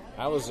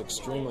 I was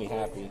extremely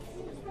happy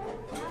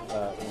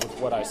with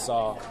what I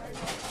saw,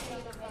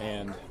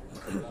 and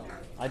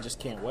I just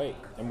can't wait.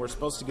 And we're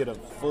supposed to get a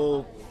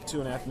full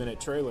 2.5-minute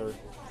trailer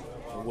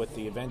with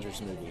the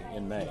Avengers movie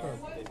in May.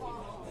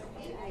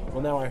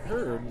 Well, now I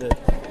heard that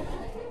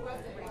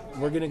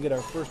we're going to get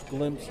our first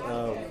glimpse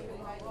of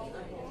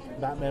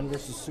Batman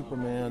vs.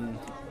 Superman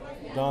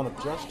Dawn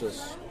of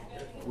Justice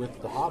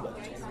with The Hobbit.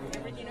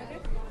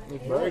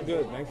 Very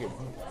good, thank you.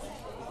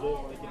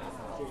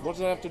 What does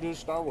that have to do with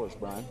Star Wars,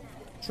 Brian?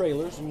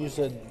 Trailers, and you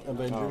said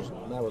Avengers,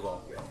 and that was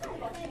all.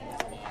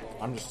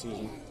 I'm just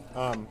teasing.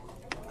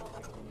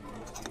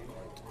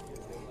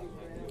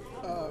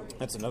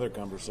 That's another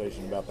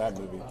conversation about that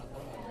movie.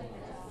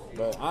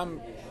 But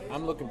I'm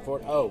looking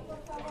forward. Oh,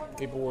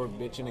 people were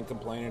bitching and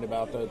complaining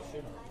about the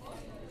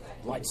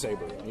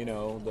lightsaber. You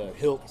know, the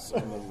hilts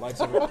and the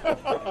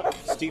lightsaber.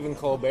 Stephen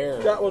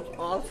Colbert. That was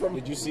awesome.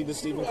 Did you see the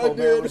Stephen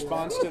Colbert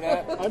response to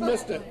that? I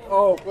missed it.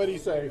 Oh, what did he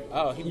say?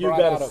 Oh, he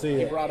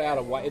brought out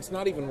a. It's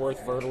not even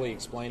worth verbally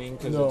explaining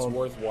because it's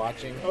worth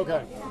watching.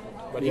 Okay.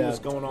 But he was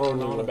going on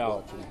and on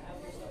about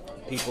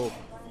people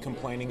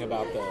complaining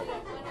about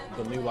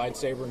the new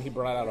lightsaber, and he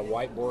brought out a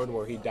whiteboard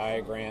where he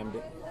diagrammed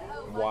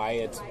why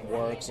it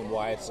works and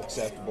why it's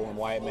acceptable and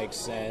why it makes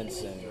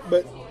sense.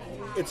 But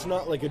it's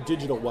not like a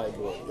digital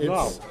whiteboard.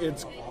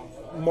 It's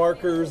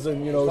markers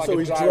and, like so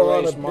he's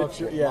drawn a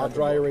picture. Yeah,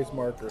 dry erase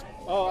marker.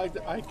 Oh, I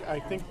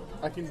think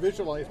I can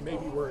visualize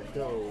maybe where it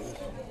goes.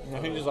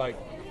 And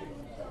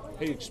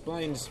he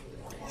explains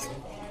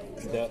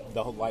the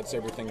whole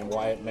lightsaber thing and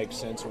why it makes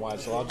sense and why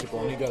it's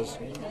logical. And he goes,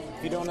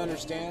 if you don't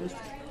understand,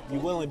 you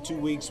will in 2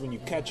 weeks when you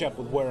catch up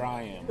with where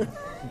I am.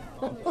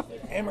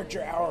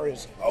 Amateur hour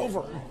is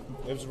over.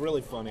 It was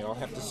really funny. I'll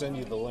have to send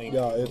you the link.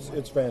 Yeah,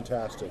 it's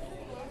fantastic.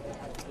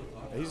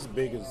 He's as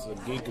big as a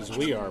geek as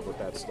we are with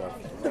that stuff.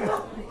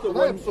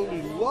 I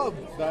absolutely loved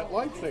that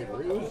lightsaber.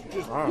 It was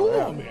just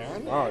cool,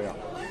 man. Oh, yeah.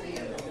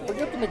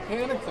 Forget the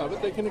mechanics of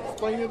it. They can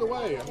explain it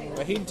away.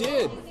 But he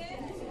did.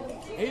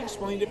 He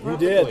explained it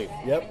perfectly.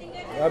 He did. Yep.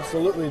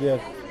 Absolutely did.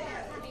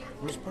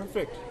 It was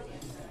perfect.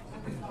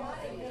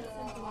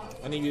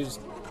 And he used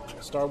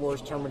Star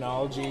Wars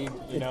terminology,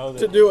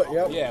 to do it,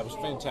 yep. Yeah, it was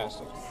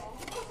fantastic.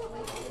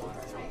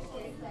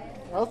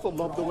 I also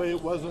loved the way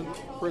it wasn't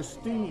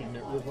pristine.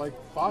 It was like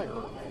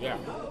fire. Yeah.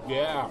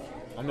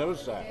 I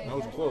noticed that. That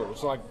was cool.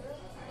 It's like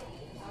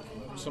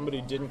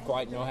somebody didn't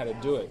quite know how to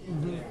do it,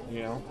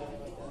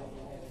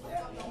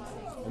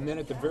 And then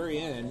at the very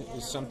end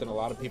is something a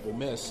lot of people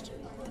missed.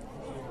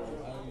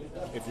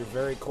 If you're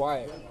very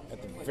quiet,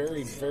 at the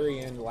very, very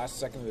end, last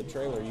second of the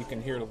trailer, you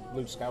can hear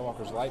Luke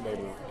Skywalker's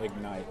lightsaber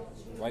ignite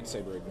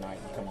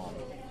and come on.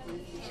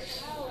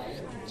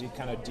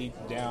 Kind of deep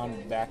down,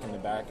 back in the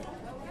back.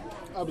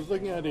 I was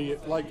looking at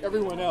it like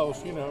everyone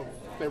else,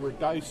 they were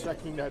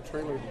dissecting that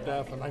trailer to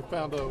death, and I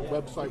found a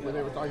website where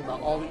they were talking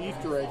about all the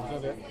Easter eggs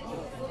in it.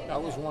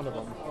 That was one of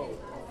them.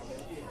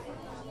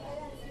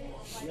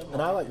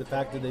 And I like the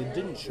fact that they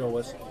didn't show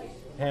us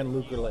Han,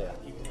 Luke, or Leia.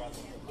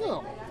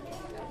 No.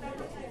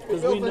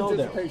 Because we know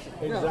them.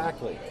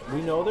 Exactly. Yeah.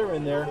 We know they're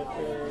in there.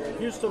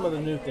 Here's some of the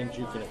new things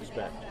you can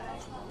expect.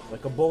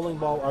 Like a bowling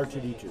ball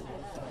R2-D2.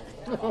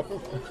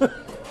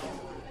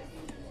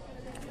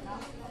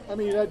 I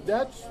mean,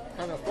 that's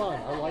kind of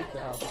fun. I like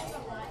that.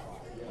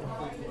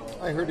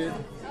 I heard it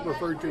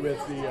referred to as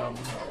the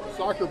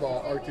soccer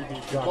ball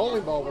R2-D2. The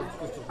bowling ball works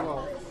just as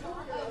well.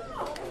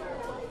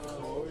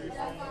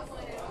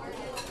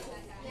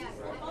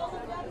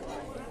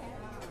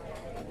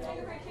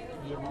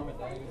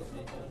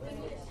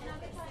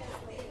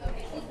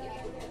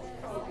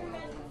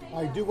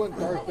 I do want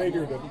Darth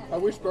Vader to... I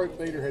wish Darth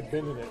Vader had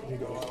been in it. And he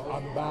goes,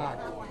 I'm back.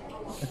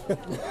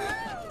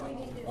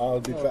 Oh,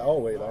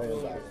 wait, I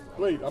am back.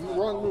 Wait, I'm the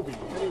wrong movie.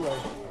 Anyway.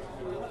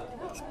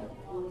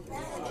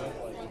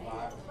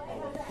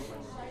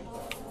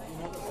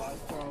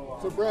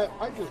 So, Brett,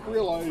 I just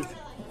realized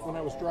when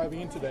I was driving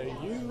in today,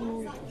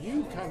 you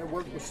kind of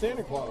work with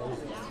Santa Claus.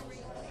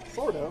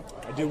 Sort of.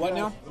 I do what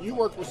now? You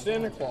work with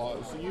Santa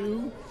Claus.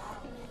 You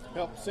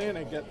help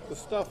Santa get the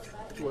stuff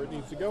to where it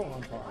needs to go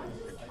on time.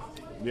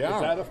 Yeah.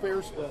 Is that a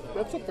fair?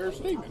 That's a fair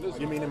statement, isn't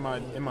it? You mean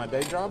in my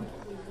day job?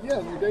 Yeah,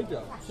 in your day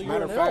job. So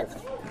Matter of fact,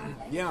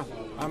 yeah,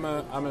 I'm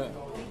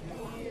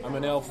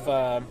an elf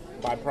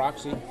by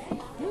proxy,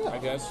 I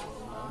guess.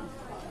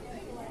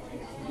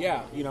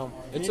 Yeah,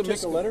 it's a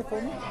take a letter for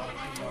me.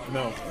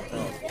 No,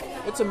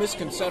 it's a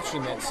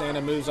misconception that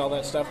Santa moves all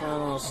that stuff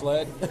around on a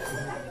sled.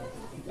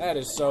 That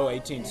is so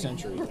 18th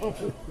century.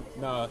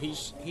 No, he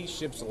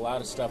ships a lot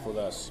of stuff with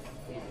us.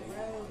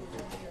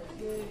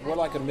 We're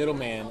like a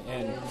middleman,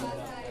 and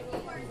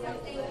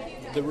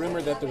the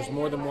rumor that there's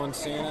more than one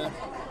Santa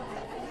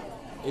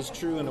is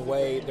true in a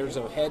way. There's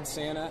a head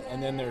Santa,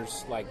 and then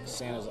there's like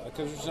Santa's,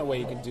 because there's no way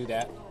you can do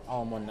that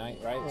all in one night,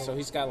 right? So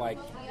he's got like,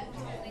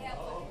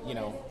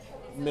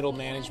 middle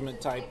management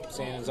type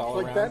Santas all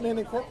around. Like Batman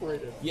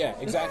Incorporated. Yeah,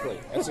 exactly.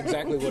 That's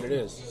exactly what it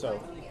is. So,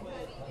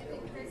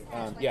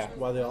 yeah.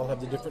 Why they all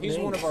have the different names.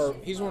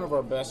 He's one of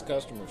our best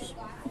customers.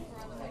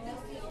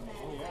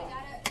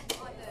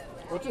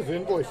 What's his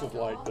invoices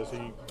like? Does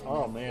he?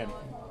 Oh man.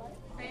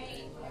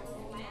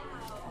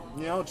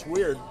 It's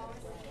weird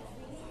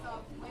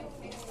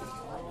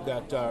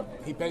that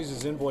he pays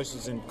his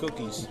invoices in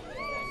cookies,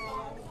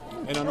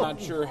 and I'm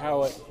not sure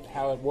how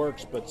it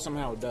works, but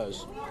somehow it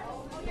does.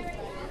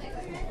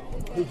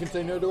 Who can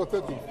say no to a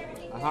cookie?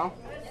 Uh-huh.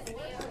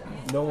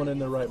 No one in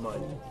their right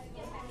mind.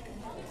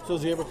 So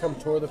has he ever come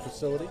tour the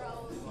facility?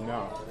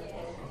 No.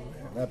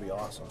 That'd be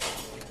awesome.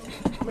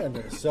 Man,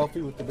 get a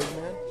selfie with the big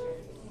man?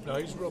 No,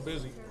 he's real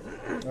busy.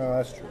 Oh,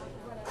 that's true.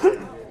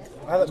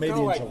 I thought maybe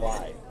in like,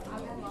 July.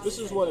 This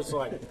is what it's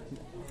like.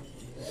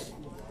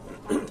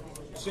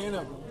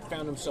 Santa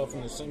found himself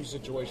in the same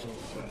situation.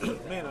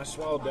 Man, I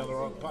swallowed down the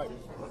wrong pipe.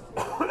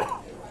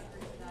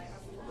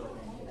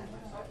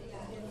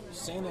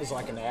 Santa's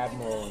like an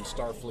admiral in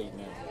Starfleet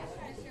now,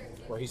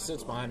 where he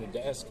sits behind a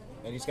desk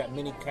and he's got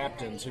many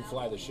captains who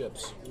fly the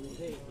ships,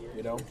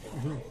 you know?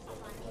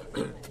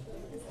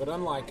 But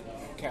unlike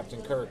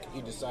Captain Kirk,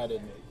 he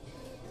decided,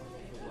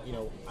 you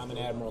know, I'm an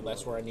admiral,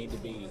 that's where I need to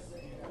be.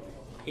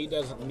 He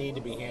doesn't need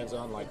to be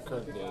hands-on like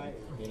Kirk did,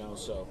 you know,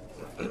 so...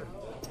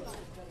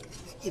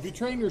 If you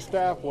train your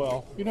staff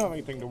well, you don't have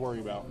anything to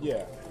worry about.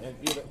 Yeah, and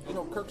you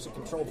know, Kirk's a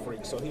control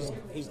freak, so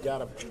he's got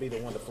to be the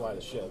one to fly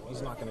the ship.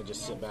 He's not going to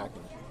just sit back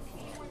and...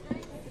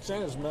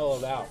 Santa's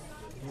mellowed out.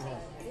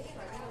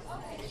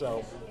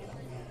 So,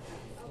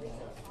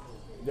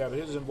 yeah, but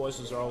his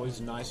invoices are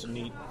always nice and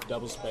neat,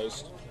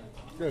 double-spaced.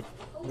 Good.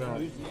 Yeah.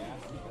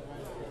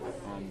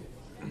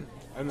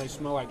 And they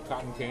smell like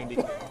cotton candy.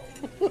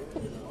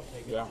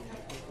 Yeah.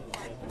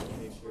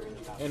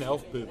 And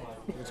elf poop.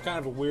 It's kind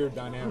of a weird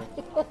dynamic.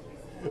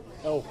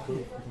 Elf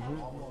poop.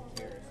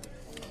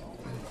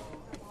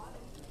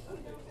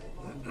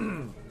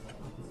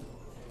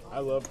 I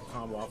love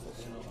pecan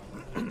waffles.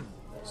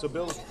 So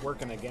Bill's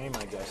working a game,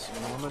 I guess,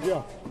 in Norman?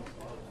 Yeah.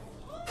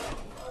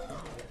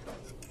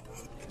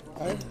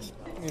 I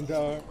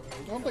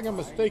don't think I'm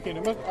mistaken.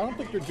 I don't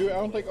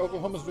think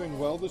Oklahoma's doing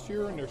well this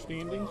year in their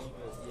standings.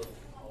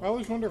 I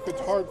always wonder if it's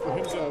hard for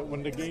him to,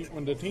 when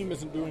the team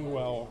isn't doing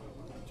well,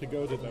 to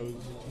go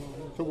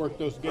to work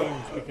those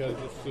games, because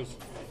it's just.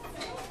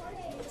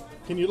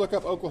 Can you look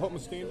up Oklahoma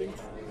standings?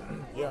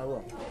 Yeah, I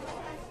will.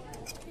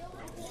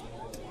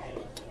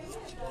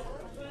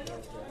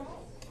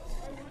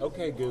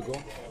 Okay, Google.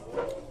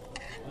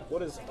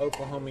 What is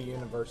Oklahoma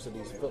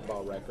University's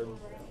football record?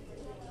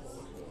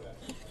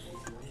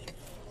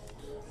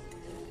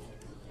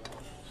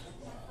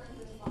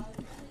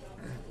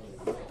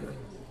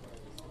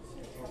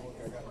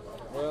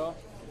 Well,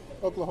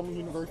 Oklahoma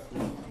University.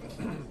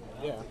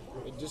 Yeah,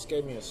 it just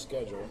gave me a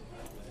schedule.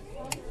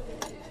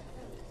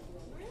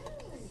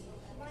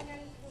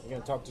 You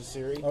gonna talk to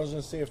Siri? I was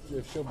gonna see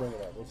if she'll bring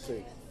it up. Let's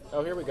see.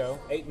 Oh, here we go.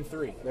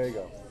 8-3. There you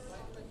go.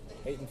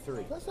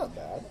 8-3. That's not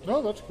bad.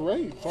 No, that's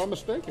great. So I'm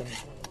mistaken.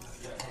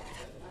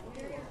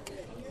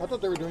 I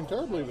thought they were doing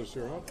terribly this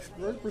year. That's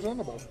very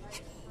presentable.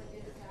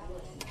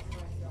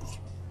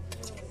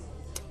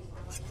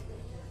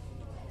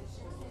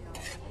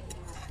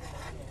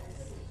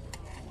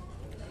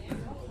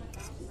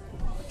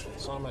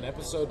 So I'm an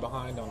episode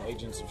behind on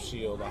Agents of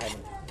S.H.I.E.L.D.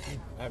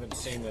 I haven't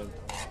seen the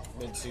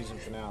mid-season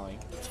finale.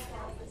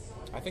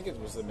 I think it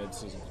was the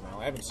mid-season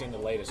finale. I haven't seen the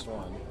latest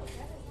one.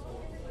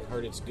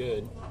 Heard it's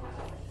good.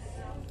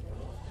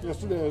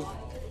 Yes, it is.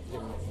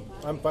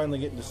 I'm finally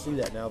getting to see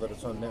that now that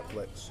it's on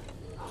Netflix.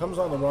 Comes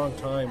on the wrong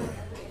time.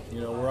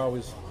 You know, we're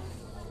always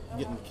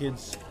getting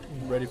kids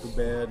ready for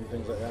bed and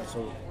things like that,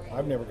 so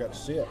I've never got to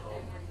see it.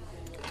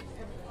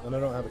 And I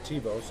don't have a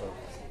TiVo, so.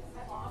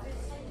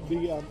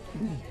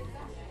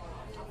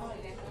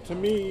 To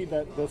me,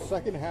 that the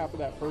second half of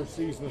that first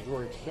season is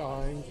where it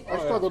shines. I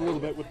struggled a little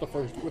bit with the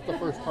first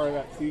part of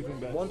that season,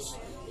 but once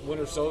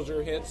Winter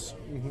Soldier hits,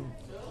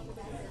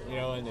 you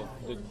know, and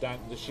the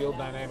S.H.I.E.L.D.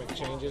 dynamic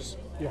changes.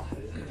 Yeah,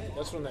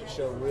 that's when that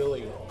show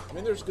really. I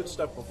mean, there's good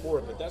stuff before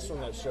it, but that's when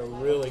that show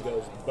really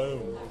goes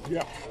boom.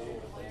 Yeah,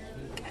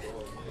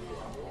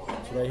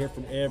 that's what I hear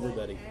from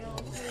everybody.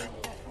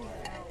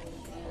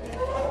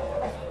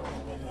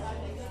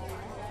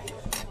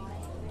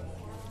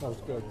 That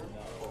was good.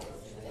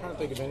 I'm trying to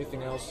think of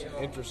anything else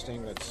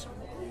interesting that's.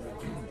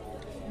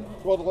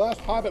 Well, the last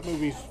Hobbit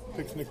movie's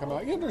fixing to come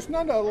out. Yeah, there's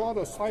not a lot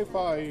of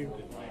sci-fi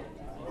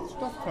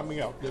stuff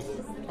coming out this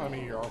time of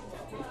year.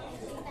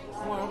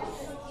 Well,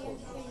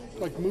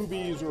 like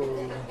movies or.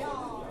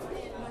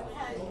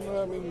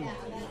 I mean,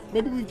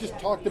 maybe we've just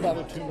talked about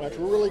it too much.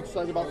 We're really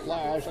excited about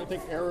Flash. I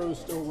think Arrow's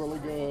still really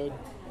good.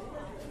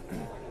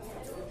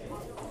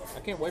 I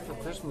can't wait for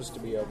Christmas to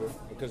be over,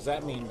 because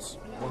that means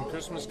when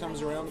Christmas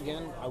comes around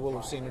again, I will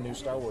have seen a new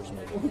Star Wars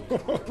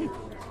movie.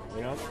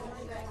 You know?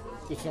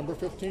 December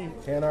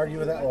 15th. Can't argue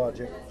with that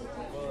logic.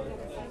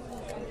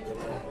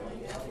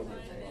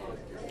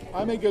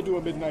 I may go to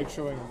a midnight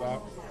showing of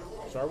that.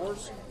 Star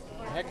Wars?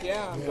 Heck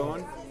yeah, I'm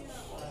going.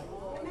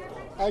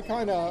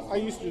 I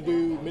used to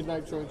do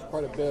midnight showings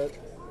quite a bit.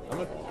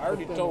 I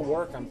already told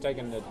work I'm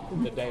taking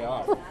the day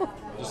off.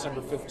 December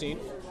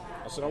 15th.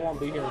 I said I won't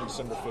be here on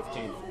December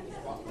 15th.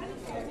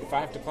 If I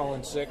have to call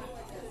in sick,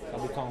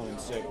 I'll be calling in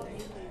sick.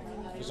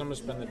 Because I'm going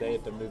to spend the day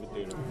at the movie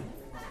theater.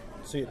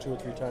 See it 2 or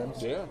 3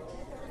 times? Yeah.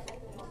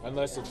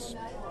 Unless it's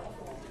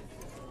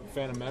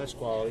Phantom Menace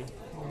quality.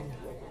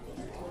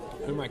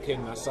 Who am I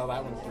kidding? I saw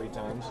that one 3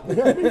 times.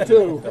 Yeah, me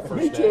too. The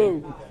first Me day.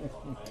 too.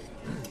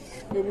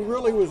 It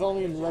really was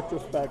only in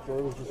retrospect where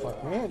it was just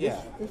like, man, Yeah.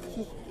 this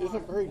just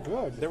isn't very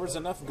good. There was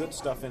enough good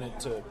stuff in it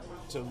to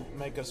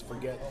make us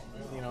forget,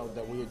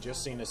 that we had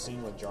just seen a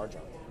scene with Jar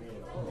Jar.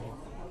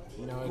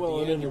 At Well,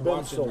 the and end, it's you're been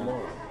watching so that.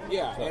 long.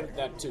 Yeah, and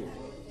that too.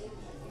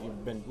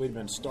 We've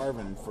been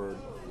starving for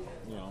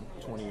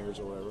 20 years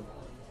or whatever.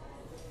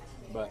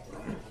 But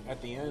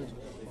at the end,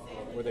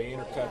 where they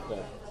intercut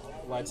the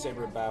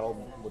lightsaber battle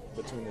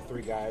between the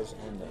three guys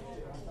and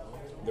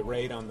the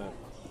raid on the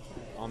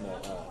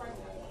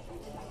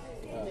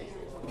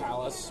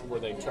palace, where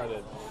they try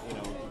to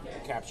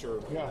capture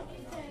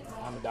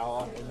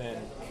Amidala, and then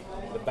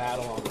the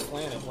battle on the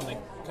planet, when they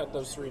cut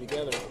those three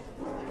together,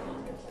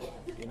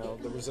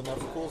 there was enough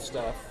cool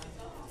stuff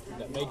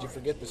that made you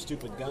forget the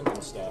stupid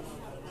Gungan stuff.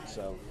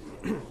 So.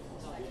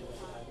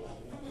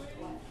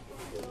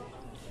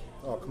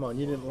 Oh, come on.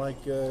 You didn't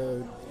like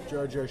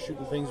Jar Jar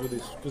shooting things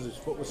because his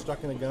foot was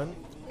stuck in a gun?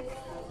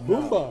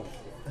 Boomba.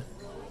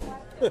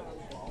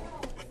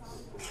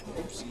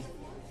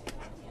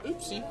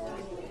 Oopsie.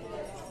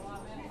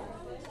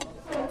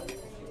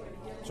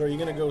 So are you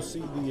going to go see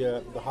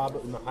the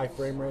Hobbit in the high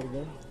frame rate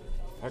again?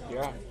 Heck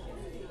yeah.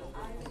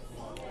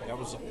 That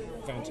was a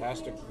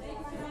fantastic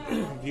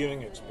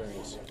viewing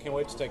experience. Can't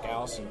wait to take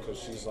Allison because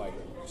she's like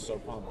so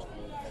pumped.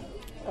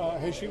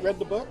 Has she read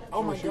the book?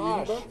 Oh my Has she read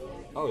the gosh. book?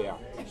 Oh yeah,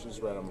 she's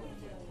read them.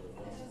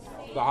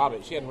 The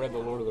Hobbit. She hadn't read the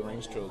Lord of the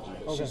Rings trilogy,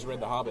 but Okay. she's read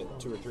The Hobbit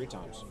 2 or 3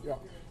 times. Yeah.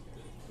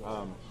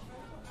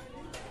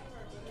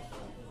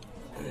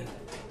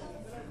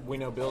 We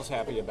know Bill's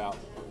happy about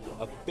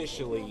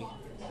officially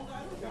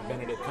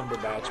Benedict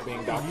Cumberbatch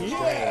being Doctor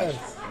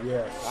Yes. Strange.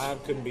 Yes. I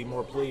couldn't be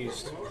more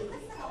pleased.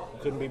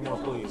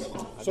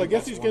 So I So I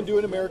guess he's going to do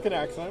an American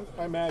accent,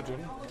 I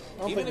imagine.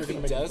 I don't Even think if they're he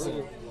gonna make it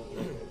doesn't,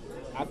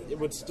 through. it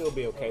would still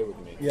be okay with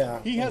me.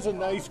 Yeah. He has a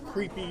nice,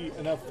 creepy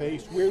enough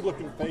face, weird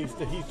looking face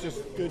that he's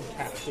just good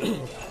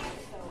casting.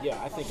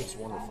 Yeah, I think it's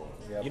wonderful.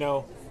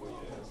 Yep.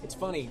 It's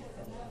funny.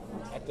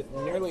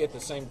 Nearly at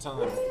the same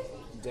time,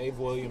 Dave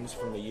Williams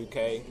from the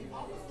UK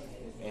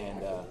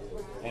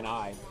and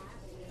I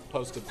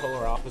posted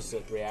polar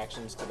opposite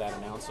reactions to that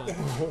announcement.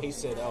 He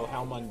said, "Oh,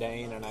 how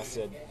mundane," and I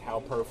said,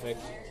 "How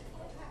perfect."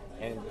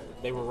 And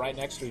they were right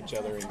next to each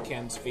other in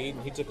Ken's feed,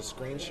 and he took a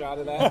screenshot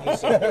of that. And he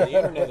said, "The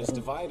internet is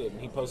divided,"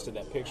 and he posted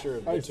that picture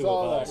of the I two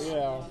saw of that, us.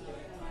 yeah.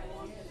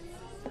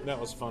 That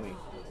was funny.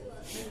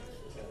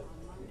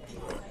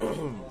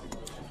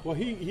 Well,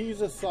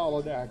 he's a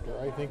solid actor.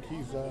 I think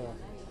he's,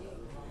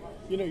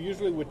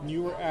 usually with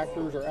newer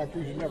actors or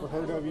actors you've never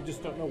heard of, you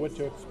just don't know what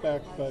to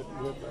expect. But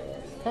with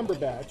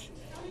Cumberbatch,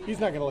 he's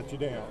not going to let you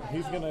down.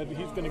 He's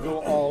gonna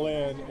go all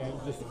in and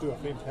just do a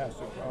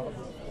fantastic job.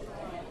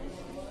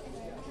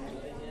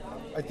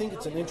 I think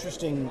it's an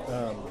interesting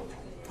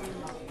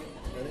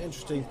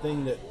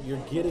thing that you're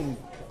getting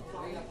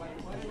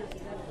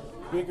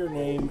bigger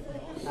name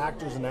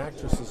actors and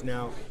actresses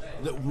now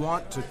that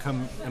want to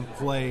come and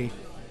play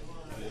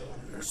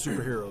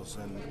superheroes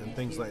and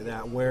things like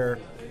that, where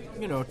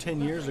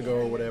 10 years ago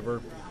or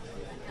whatever,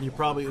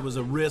 it was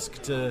a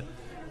risk to,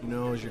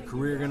 is your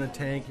career going to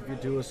tank if you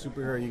do a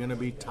superhero? You're going to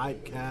be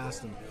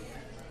typecast,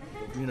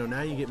 and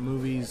now you get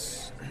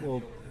movies.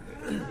 Well,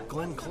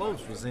 Glenn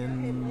Close was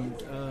in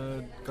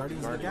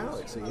Guardians of the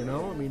Galaxy.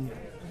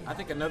 I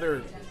think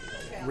another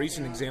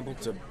recent example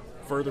to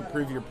further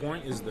prove your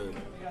point is the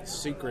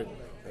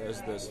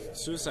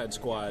Suicide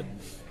Squad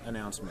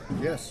announcement.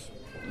 Yes.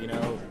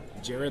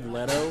 Jared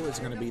Leto is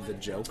going to be the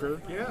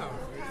Joker. Yeah.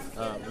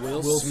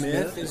 Will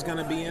Smith is going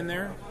to be in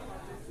there.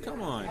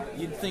 Come on.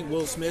 You'd think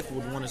Will Smith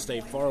would want to stay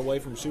far away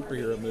from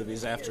superhero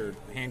movies after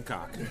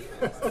Hancock,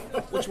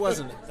 which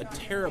wasn't a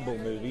terrible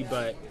movie,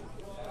 but,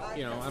 I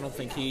don't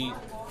think he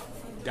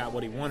got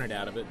what he wanted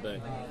out of it.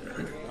 But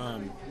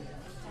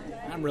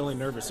I'm really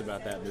nervous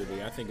about that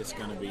movie. I think it's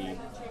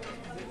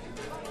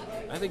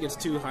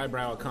too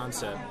highbrow a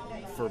concept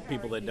for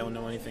people that don't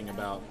know anything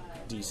about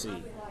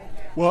DC.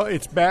 Well,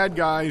 it's bad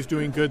guys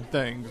doing good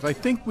things. I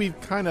think we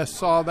kind of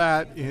saw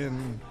that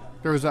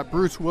there was that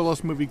Bruce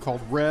Willis movie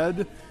called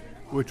Red,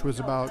 which was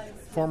about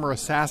former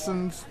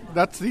assassins.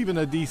 That's even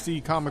a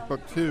DC comic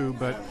book too,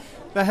 but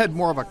that had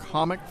more of a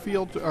comic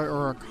feel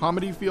or a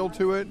comedy feel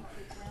to it.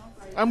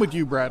 I'm with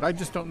you, Brad. I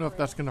just don't know if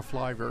that's going to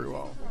fly very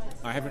well.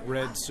 I haven't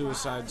read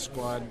Suicide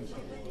Squad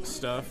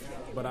stuff,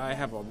 but I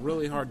have a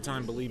really hard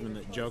time believing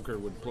that Joker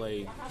would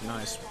play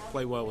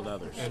well with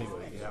others.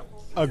 Anyway, yeah.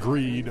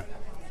 Agreed.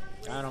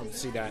 I don't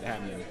see that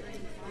happening.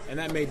 And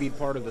that may be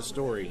part of the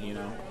story,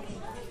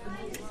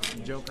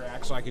 Joker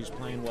acts like he's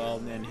playing well,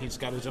 and then he's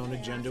got his own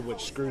agenda,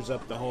 which screws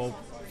up the whole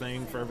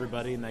thing for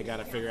everybody, and they got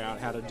to figure out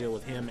how to deal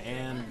with him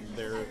and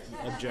their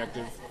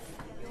objective.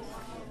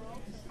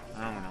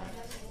 I don't know.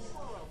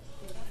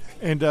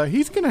 And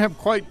he's going to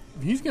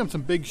have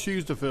some big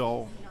shoes to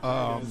fill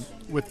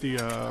with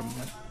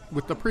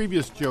the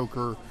previous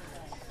Joker.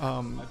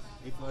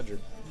 Heath Ledger.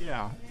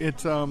 Yeah,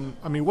 it's.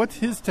 What's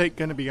his take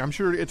going to be? I'm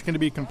sure it's going to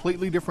be a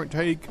completely different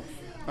take.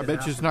 I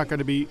bet you it's not going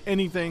to be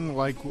anything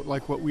like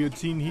what we had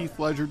seen Heath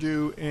Ledger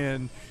do,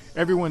 and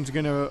everyone's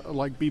going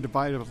to be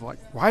divided.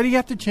 Why do you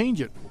have to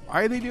change it?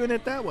 Why are they doing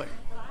it that way?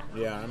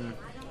 Yeah,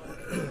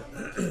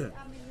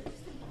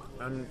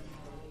 I'm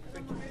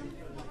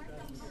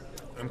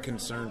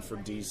concerned for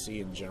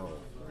DC in general.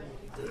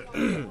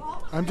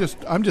 I'm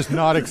just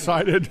not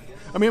excited.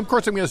 I mean, of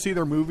course, I'm going to see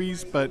their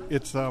movies, but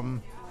it's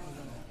I'm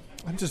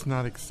just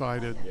not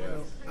excited. Yeah.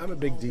 I'm a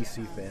big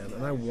DC fan,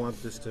 and I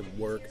want this to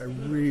work. I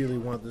really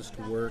want this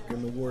to work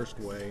in the worst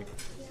way.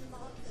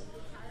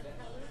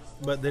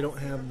 But they don't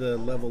have the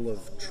level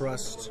of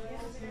trust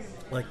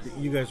like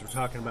you guys were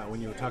talking about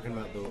when you were talking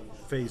about the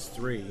Phase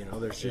 3. You know,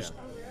 there's just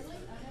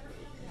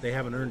they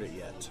haven't earned it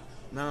yet.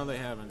 No, they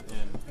haven't.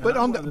 But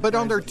on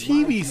their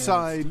TV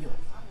side,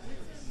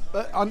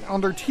 on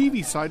their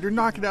TV side, they're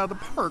knocking it out of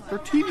the park. Their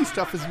TV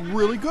stuff is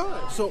really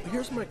good. So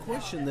here's my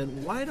question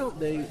then: why don't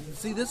they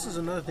see? This is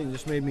another thing that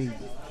just made me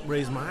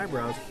raise my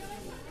eyebrows.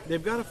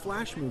 They've got a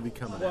Flash movie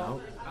coming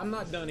out. I'm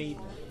not done eating.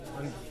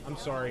 I'm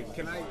sorry.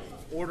 Can I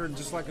order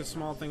just like a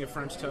small thing of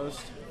French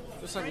toast?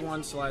 Just like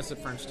one slice of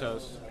French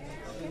toast.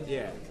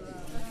 Yeah.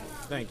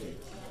 Thank you.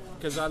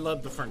 Because I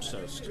love the French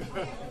toast.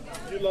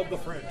 You love the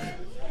French.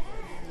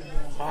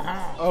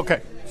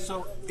 Okay.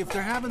 So if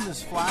they're having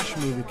this Flash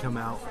movie come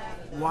out,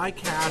 why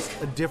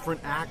cast a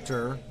different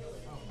actor?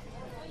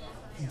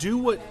 Do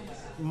what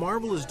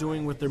Marvel is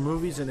doing with their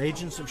movies and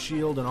Agents of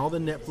S.H.I.E.L.D. and all the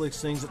Netflix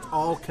things. It's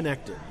all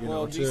connected.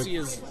 Well,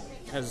 DC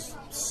has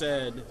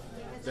said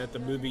that the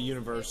movie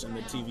universe and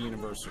the TV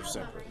universe are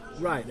separate.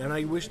 Right, and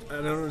I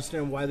don't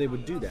understand why they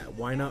would do that.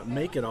 Why not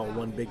make it all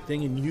one big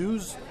thing and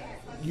use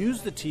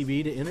the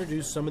TV to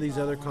introduce some of these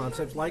other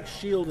concepts, like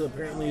S.H.I.E.L.D.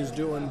 apparently is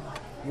doing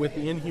with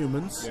the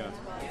Inhumans. Yeah.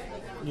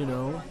 You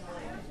know,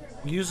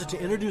 use it to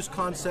introduce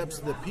concepts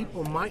that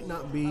people might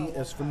not be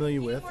as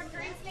familiar with,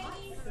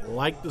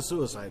 like the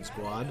Suicide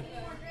Squad,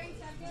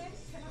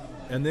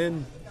 and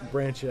then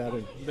branch it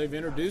out. They've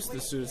introduced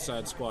the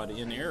Suicide Squad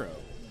in Arrow.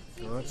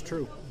 Oh, that's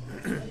true.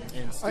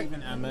 And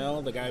Stephen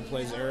Amell, the guy who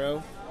plays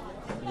Arrow,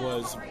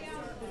 was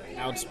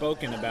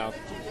outspoken about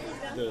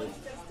the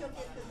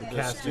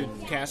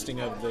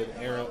casting of the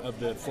Arrow of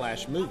the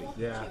Flash movie.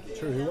 Yeah,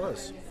 true. He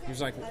was. He was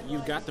like,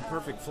 "You've got the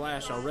perfect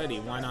Flash already.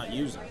 Why not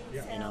use him?"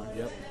 You know.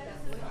 Yep.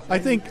 I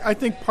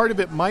think part of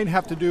it might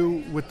have to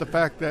do with the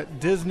fact that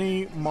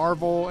Disney,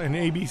 Marvel, and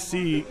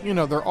ABC, you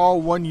know, they're all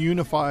one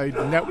unified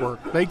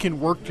network. They can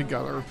work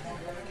together.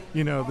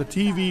 You know, the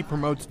TV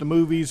promotes the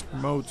movies,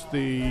 promotes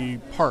the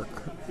park.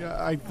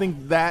 I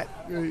think that,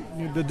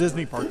 the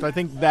Disney parks, I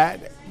think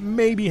that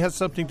maybe has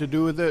something to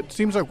do with it. It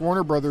seems like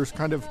Warner Brothers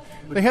kind of,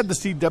 they had the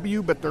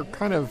CW, but they're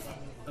kind of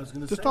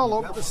just all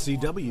over. The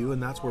CW,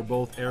 and that's where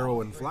both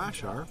Arrow and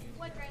Flash are.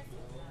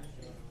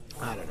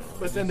 I don't know.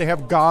 But then they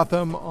have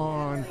Gotham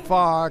on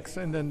Fox,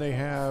 and then they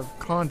have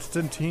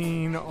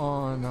Constantine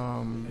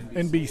on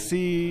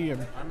NBC.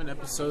 And I'm an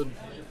episode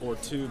or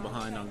two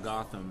behind on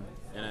Gotham,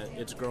 and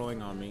it's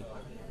growing on me.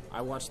 I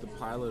watched the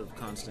pilot of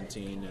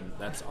Constantine, and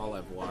that's all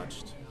I've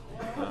watched.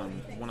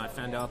 When I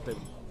found out that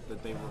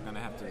they were going to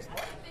have to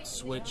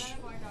switch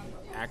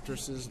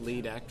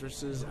lead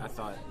actresses, I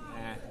thought,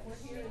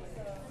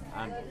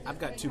 I've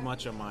got too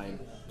much on my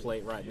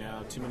plate right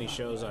now, too many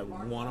shows I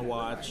want to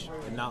watch,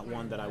 and not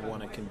one that I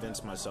want to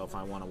convince myself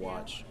I want to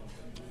watch.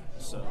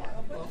 So,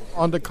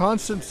 on the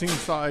Constantine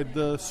side,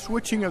 the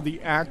switching of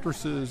the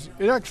actresses,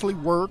 it actually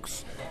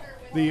works.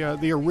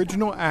 The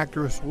original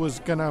actress was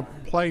going to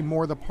play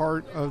more the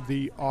part of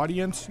the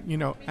audience, you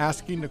know,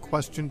 asking the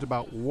questions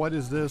about what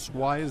is this,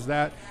 why is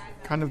that,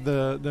 kind of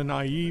the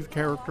naive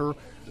character.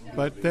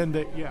 But then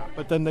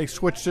they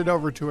switched it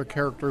over to a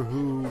character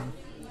who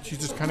she's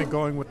just kind of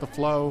going with the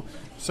flow.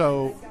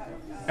 So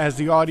as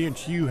the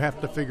audience, you have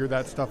to figure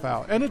that stuff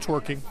out, and it's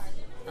working.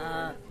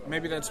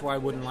 Maybe that's why I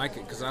wouldn't like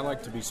it, because I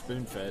like to be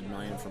spoon-fed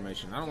my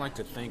information. I don't like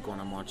to think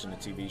when I'm watching a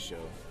TV show,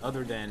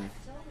 other than,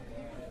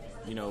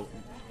 you know,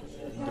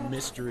 the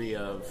mystery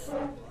of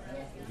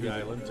the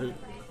island.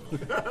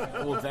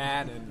 Well,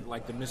 that and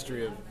like the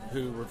mystery of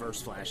who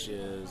Reverse Flash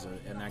is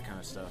and that kind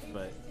of stuff.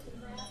 But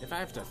if I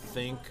have to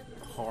think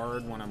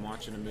hard when I'm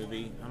watching a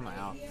movie, I'm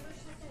out.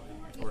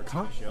 Or a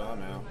TV show,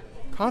 I'm out.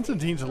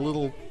 Constantine's a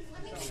little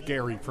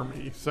scary for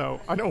me, so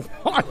I don't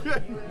want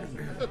it.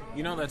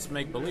 You know that's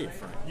make-believe,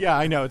 right? Yeah,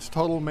 I know. It's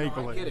total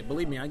make-believe. I get it.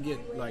 Believe me, I get,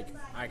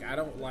 I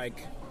don't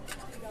like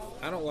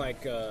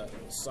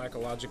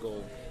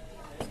psychological,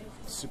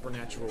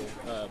 supernatural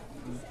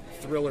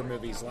thriller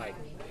movies like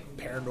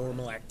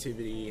Paranormal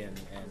Activity and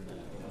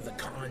The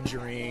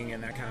Conjuring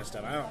and that kind of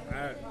stuff.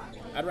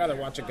 I'd rather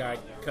watch a guy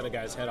cut a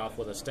guy's head off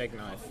with a steak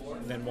knife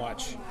than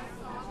watch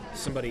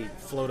somebody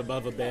float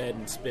above a bed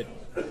and spit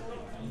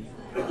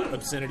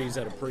obscenities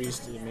at a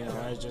priest. You know,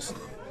 I'd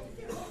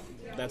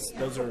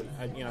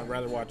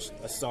rather watch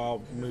a Saw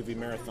movie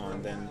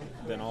marathon than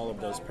all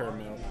of those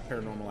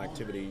paranormal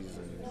activities.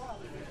 And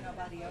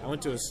I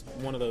went to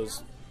one of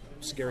those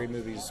scary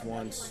movies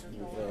once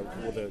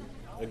with a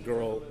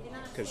girl,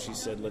 because she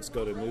said, let's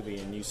go to a movie,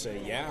 and you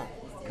say yeah.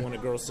 When a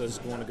girl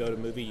says want to go to a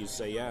movie, you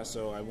say yeah.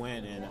 So I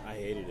went, and I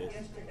hated it,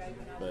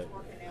 but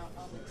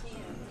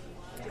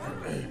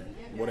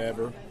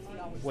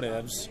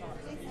whatevs.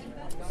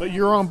 But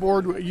you're on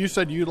board. You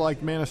said you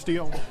liked Man of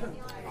Steel.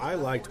 I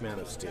liked Man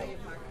of Steel.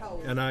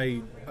 And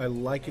I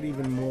like it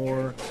even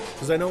more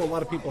because I know a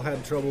lot of people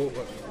had trouble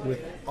with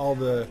all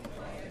the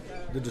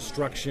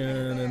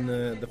destruction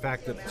and the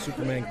fact that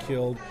Superman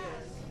killed.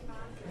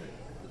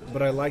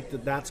 But I like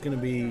that that's going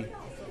to be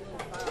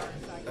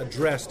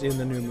addressed in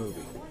the new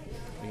movie.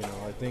 You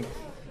know, I think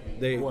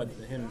they... What,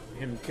 him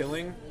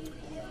killing?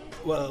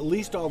 Well, at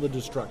least all the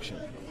destruction.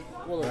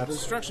 Well, the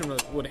destruction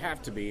would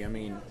have to be. I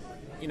mean,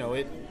 you know,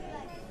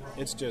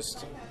 it's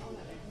just...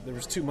 There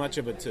was too much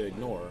of it to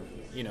ignore,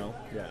 you know?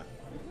 Yeah.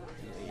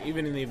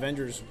 Even in the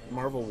Avengers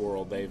Marvel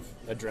world, they've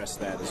addressed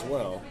that as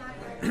well.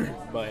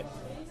 But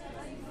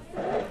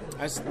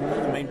that's one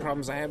of the main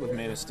problems I have with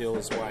Man of Steel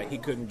is why he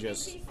couldn't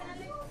just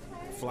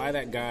fly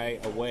that guy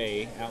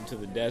away out into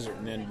the desert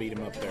and then beat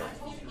him up there.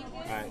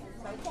 I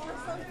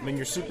mean,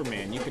 you're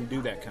Superman. You can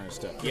do that kind of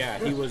stuff. Yeah,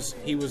 he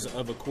was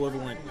of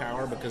equivalent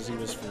power because he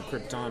was from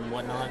Krypton and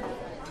whatnot.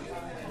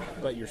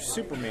 But you're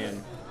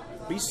Superman.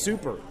 Be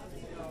super.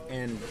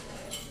 And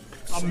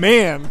a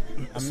man.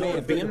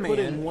 If they put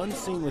in one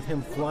scene with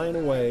him flying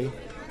away,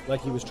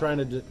 like he was trying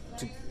to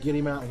get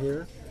him out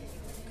here,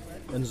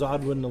 and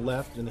Zod wouldn't have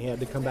left, and he had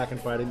to come back and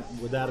fight him,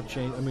 would that have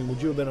changed? I mean,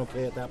 would you have been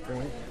okay at that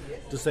point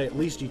to say at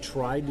least he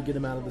tried to get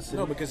him out of the city?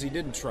 No, because he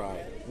didn't try.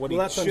 What that's he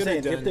what I'm should have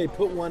saying. done. If they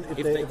put one,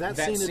 if that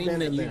scene had been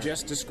that in you there.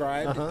 just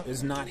described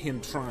is not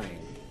him trying.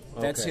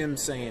 That's him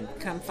saying,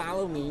 "Come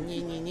follow me."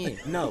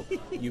 No,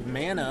 you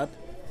man up.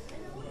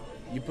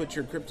 You put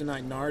your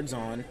kryptonite nards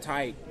on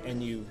tight,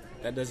 and you.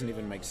 That doesn't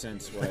even make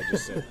sense what I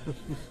just said.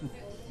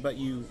 But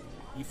you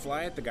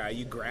fly at the guy,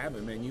 you grab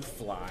him, and you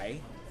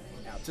fly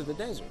out to the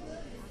desert.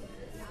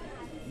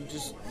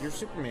 You're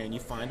Superman. You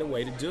find a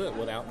way to do it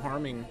without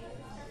harming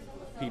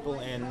people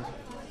and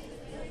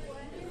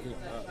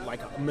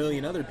like a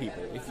million other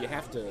people. If you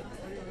have to,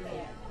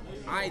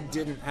 I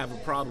didn't have a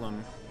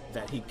problem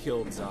that he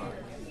killed Zod.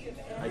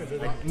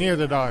 Neither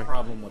did I.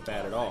 Problem with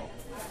that at all.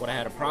 What I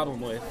had a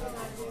problem with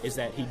is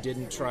that he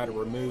didn't try to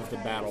remove the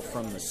battle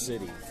from the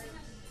city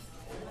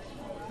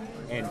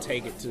and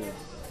take it to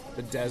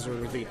the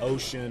desert or the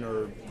ocean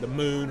or the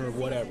moon or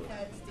whatever.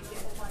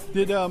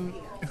 Did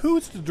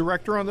who's the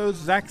director on those?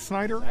 Zack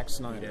Snyder? Zack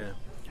Snyder.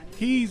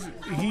 He's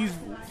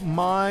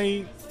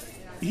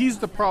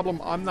the problem.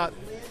 I'm not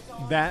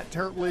that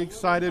terribly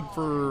excited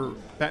for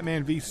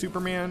Batman v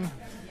Superman.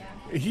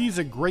 He's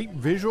a great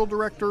visual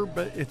director,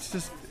 but it's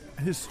just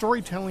his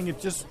storytelling, it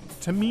just,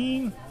 to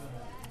me,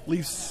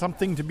 leaves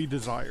something to be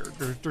desired.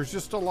 There's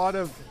just a lot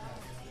of,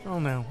 I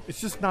don't know,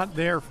 it's just not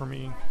there for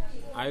me.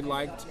 I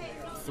liked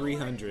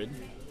 300.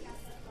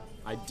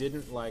 I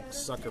didn't like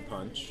Sucker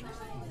Punch.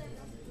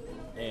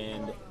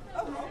 And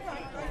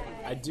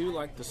I do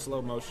like the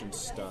slow motion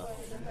stuff.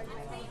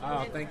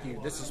 Oh, thank you.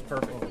 This is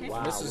perfect.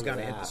 Wow, this is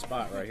gonna hit the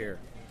spot right here.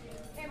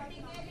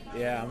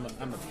 Yeah,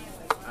 I'm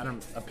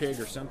a pig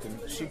or something.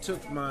 She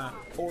took my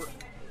pork.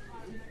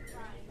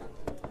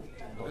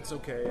 That's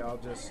okay. I'll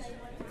just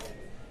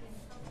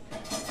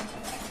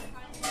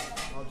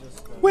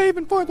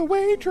waving for the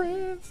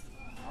waitress.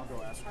 I'll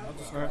go ask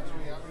her.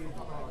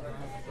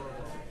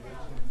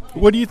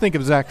 What do you think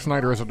of Zack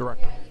Snyder as a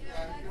director?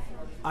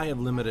 I have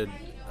limited.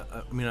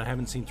 I mean, I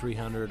haven't seen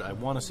 300. I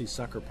want to see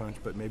Sucker Punch,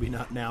 but maybe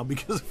not now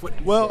because of what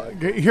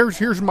you said.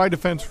 Here's my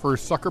defense for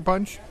Sucker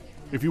Punch.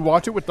 If you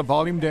watch it with the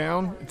volume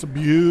down, it's a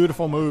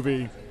beautiful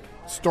movie.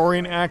 Story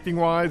and acting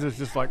wise, it's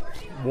just like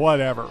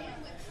whatever.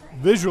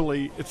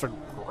 Visually, it's a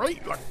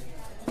great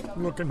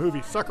looking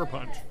movie. Sucker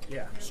Punch.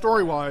 Yeah.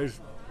 Story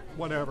wise,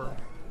 whatever.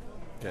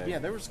 Okay. Yeah,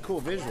 there was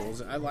cool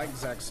visuals. I like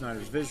Zack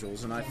Snyder's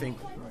visuals, and I think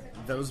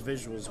those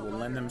visuals will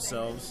lend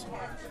themselves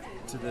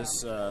to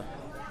this.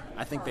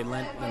 I think they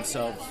lent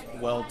themselves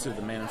well to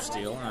the Man of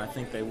Steel, and I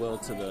think they will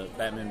to the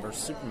Batman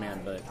vs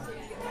Superman. But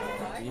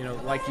you know,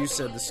 like you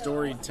said, the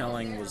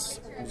storytelling was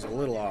a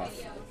little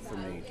off for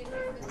me.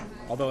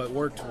 Although it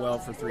worked well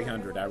for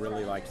 300, I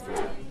really liked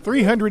 300.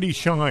 300 he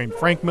shined.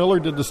 Frank Miller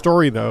did the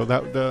story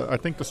though. I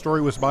think the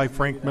story was by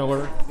Frank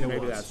Miller.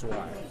 Maybe that's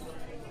why.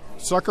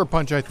 Sucker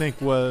Punch, I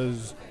think,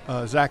 was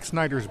Zack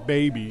Snyder's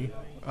baby.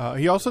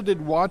 He also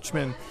did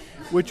Watchmen,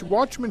 which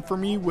Watchmen for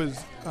me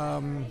was.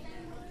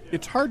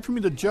 It's hard for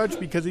me to judge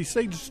because he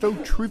stayed so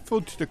truthful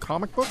to the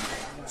comic book,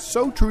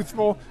 so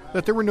truthful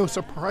that there were no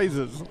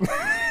surprises.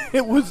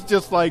 It was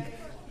just like,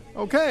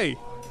 okay,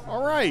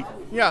 all right,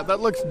 yeah, that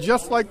looks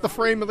just like the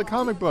frame of the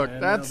comic book.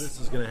 And that's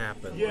this is going to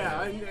happen.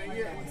 Yeah,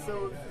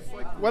 so it's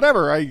like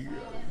whatever. I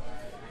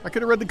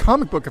could have read the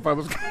comic book if I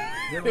was.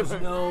 There was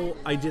no,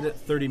 I did it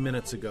 30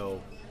 minutes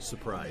ago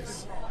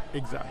surprise.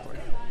 Exactly.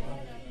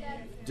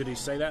 Did he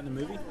say that in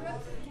the movie?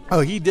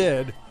 Oh, he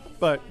did,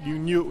 but you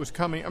knew it was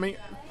coming. I mean,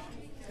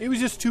 it was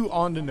just too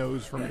on the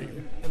nose for me.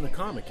 In the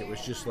comic, it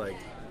was just like,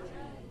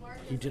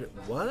 he did it,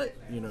 what?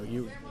 You know,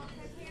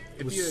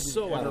 If you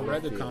had ever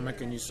read the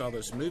comic and you saw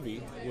this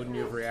movie, wouldn't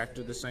you have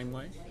reacted the same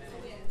way?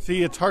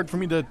 See, it's hard for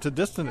me to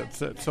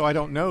distance it, so I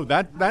don't know.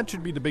 That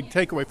should be the big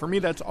takeaway. For me,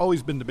 that's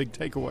always been the big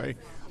takeaway.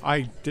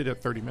 I did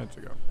it 30 minutes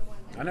ago.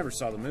 I never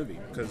saw the movie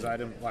because I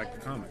didn't like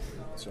the comic.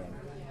 So,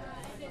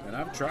 and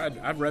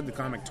I've read the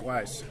comic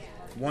twice.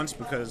 Once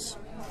because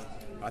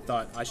I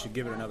thought I should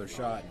give it another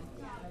shot.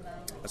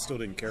 I still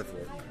didn't care for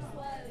it.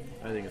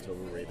 I think it's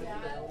overrated.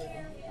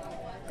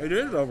 It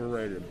is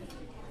overrated.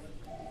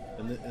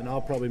 And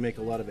I'll probably make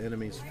a lot of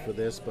enemies for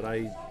this, but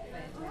I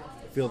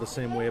feel the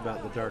same way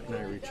about the Dark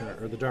Knight Return,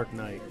 or the Dark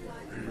Knight.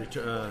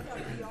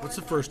 What's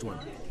the first one?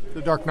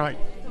 The Dark Knight.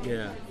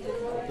 Yeah.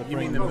 You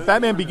mean the movie?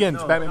 Batman Begins.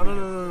 No, Batman.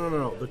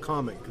 No. The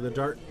comic, the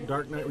Dark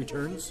Knight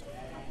Returns.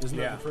 Isn't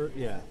that the first?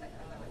 Yeah.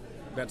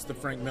 That's the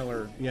Frank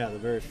Miller. Yeah, the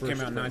very first.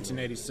 Came out in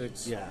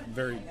 1986. Yeah.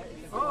 Very.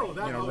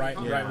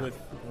 Right with.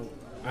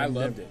 I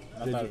loved it.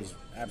 I thought it was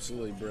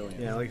absolutely brilliant.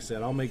 Yeah, like I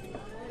said, I'll make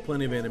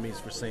plenty of enemies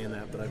for saying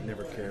that, but I've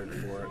never cared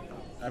for it.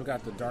 I've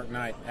got the Dark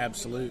Knight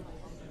Absolute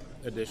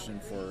edition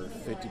for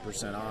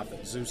 50% off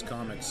at Zeus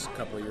Comics a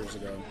couple of years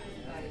ago.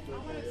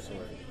 So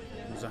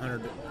it was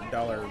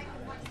 $100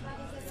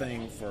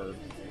 thing for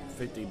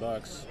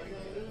 $50.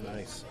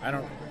 Nice. I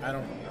don't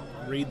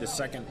read the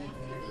second.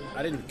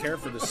 I didn't care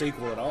for the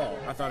sequel at all.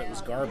 I thought it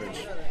was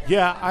garbage.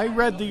 Yeah, I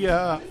read the.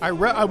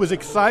 I was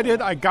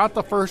excited. I got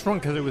the first one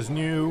because it was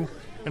new,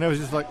 and I was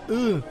just like,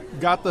 "Ugh."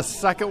 Got the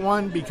second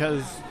one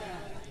because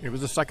it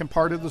was the second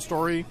part of the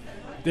story.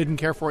 Didn't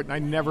care for it, and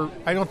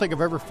I don't think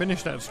I've ever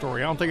finished that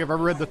story. I don't think I've ever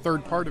read the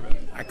third part of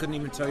it. I couldn't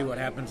even tell you what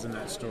happens in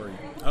that story.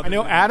 I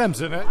know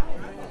Adam's in it.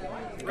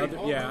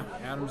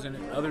 Adam's in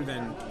it. Other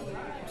than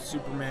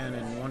Superman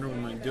and Wonder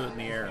Woman do it in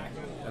the air.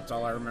 That's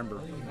all I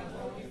remember.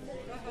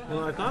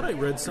 Well, I thought I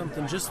read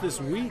something just this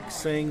week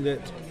saying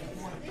that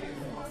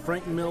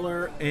Frank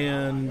Miller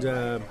and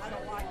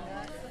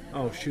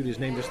his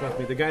name just left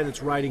me. The guy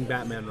that's writing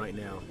Batman right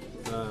now,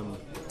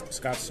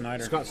 Scott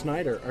Snyder. Scott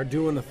Snyder are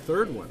doing a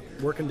third one,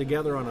 working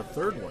together on a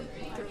third one.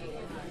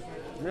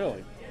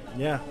 Really?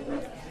 Yeah,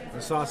 I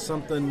saw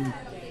something.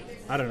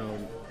 I don't know,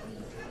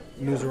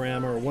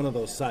 Newsarama or one of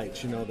those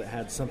sites, that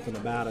had something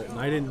about it, and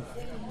I didn't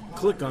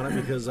click on it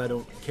because I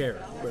don't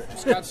care. But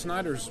Scott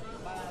Snyder's.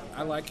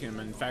 I like him.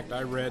 In fact,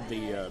 I read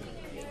the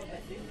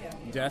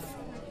Death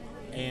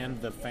of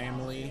the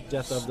Family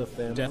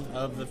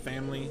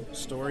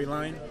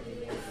storyline,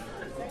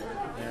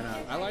 and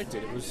I liked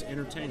it. It was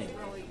entertaining.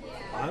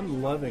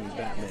 I'm loving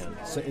Batman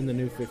in the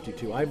New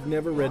 52. I've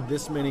never read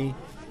this many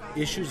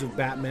issues of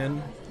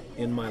Batman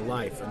in my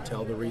life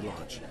until the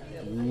relaunch.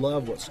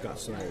 Love what Scott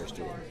Snyder's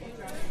doing.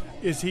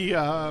 Is he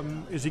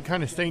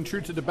kind of staying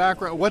true to the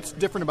background? What's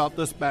different about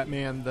this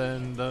Batman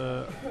than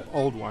the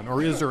old one,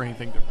 or is there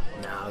anything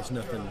different? No, there's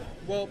nothing.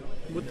 Well,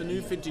 with the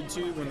New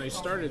 52, when they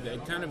started, they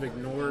kind of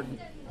ignored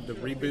the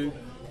reboot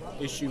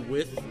issue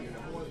with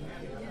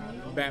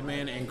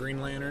Batman and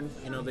Green Lantern.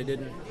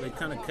 They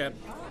kind of kept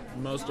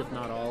most, if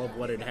not all, of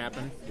what had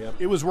happened. Yep.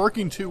 It was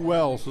working too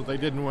well, so they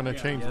didn't want to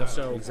change that.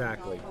 So,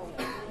 exactly.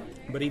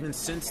 But even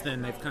since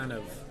then, they've kind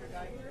of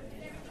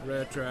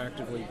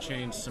retroactively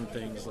changed some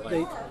things.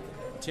 Like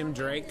Tim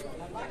Drake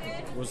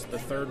was the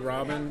third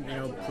Robin,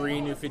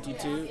 pre-New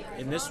 52.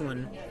 In this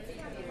one,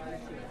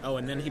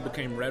 and then he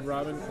became Red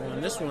Robin. Well,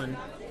 in this one,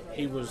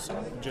 he was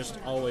just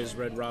always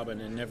Red Robin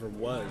and never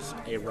was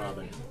a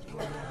Robin.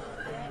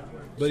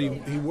 But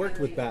he worked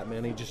with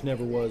Batman. He just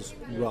never was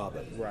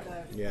Robin. Right.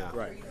 Yeah.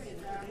 Right.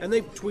 And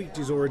they've tweaked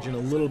his origin a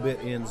little bit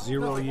in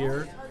Zero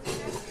Year,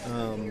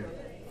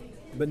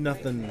 but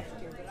nothing.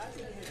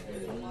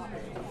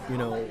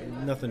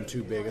 Nothing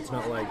too big. It's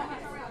not like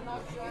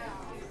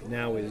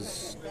now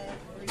his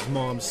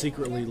mom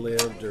secretly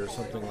lived or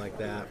something like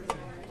that.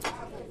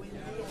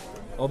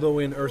 Although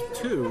in Earth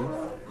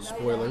 2,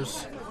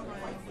 spoilers,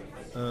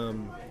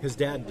 his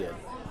dad did,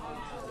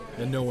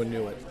 and no one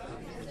knew it.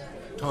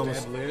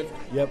 Thomas His dad lived?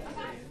 Yep.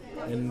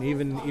 And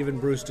even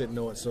Bruce didn't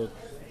know it. So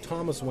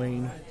Thomas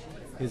Wayne,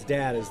 his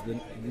dad, is the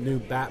new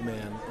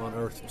Batman on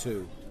Earth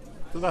 2.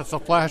 So that's the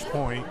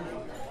Flashpoint.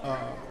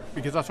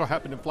 Because that's what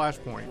happened in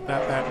Flashpoint.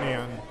 That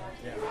Batman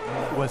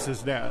was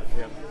his dad.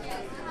 Yep.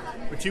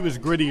 But he was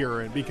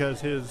grittier because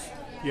his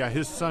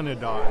son had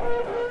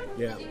died.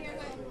 Yeah.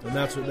 And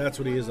that's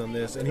what he is on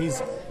this. And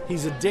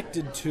he's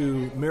addicted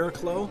to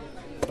Miraclo,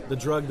 the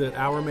drug that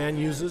Our Man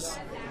uses.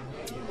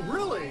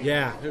 Really?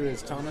 Yeah. Who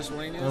is Thomas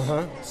Wayne is?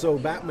 Uh-huh. So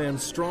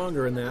Batman's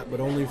stronger in that,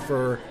 but only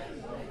for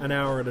an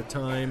hour at a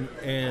time,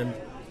 and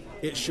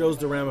it shows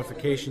the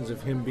ramifications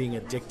of him being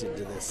addicted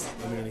to this.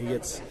 I mean, he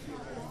gets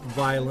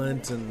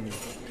violent, and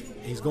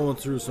he's going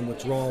through some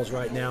withdrawals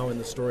right now in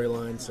the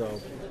storyline,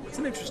 so it's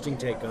an interesting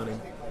take on him.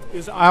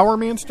 Is Our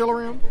Man still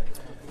around?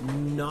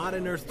 Not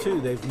in Earth 2.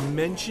 They've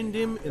mentioned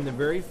him in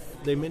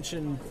they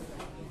mentioned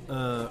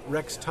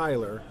Rex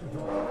Tyler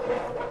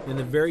in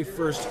the very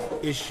first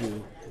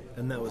issue,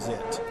 and that was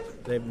it.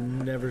 They've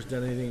never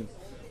done anything.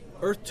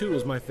 Earth 2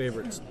 is my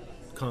favorite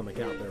comic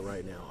out there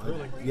right now.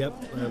 Really? Yep.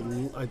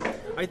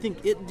 I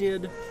think it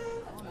did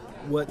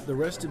what the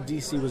rest of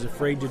DC was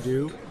afraid to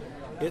do.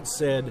 It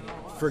said,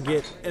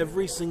 forget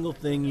every single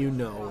thing you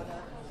know.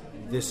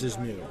 This is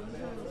new.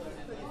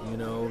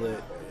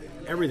 That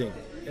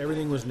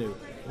everything was new.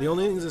 The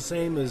only thing that's the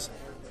same is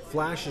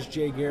Flash is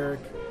Jay Garrick,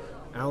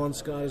 Alan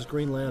Scott is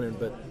Green Lantern,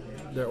 but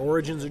their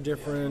origins are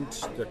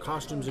different, their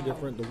costumes are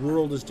different, the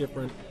world is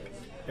different,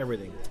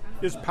 everything.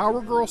 Is Power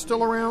Girl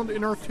still around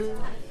in Earth 2?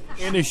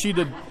 And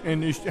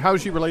how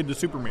is she related to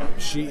Superman?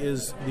 She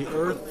is the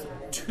Earth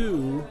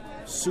 2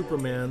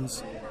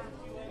 Superman's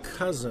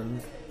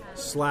cousin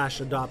 /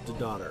 adopted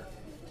daughter.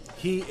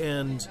 He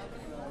and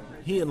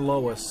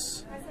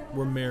Lois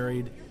were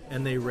married,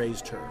 and they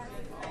raised her.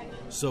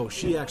 So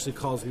she actually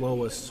calls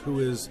Lois, who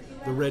is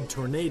the Red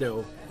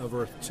Tornado of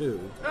Earth 2,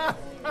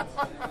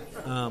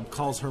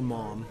 calls her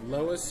mom.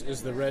 Lois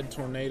is the Red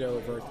Tornado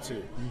of Earth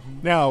 2.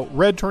 Now,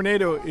 Red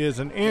Tornado is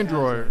an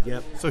android.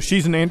 Yep. So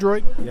she's an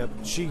android? Yep.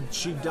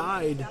 She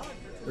died,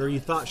 or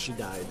you thought she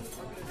died,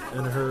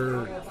 and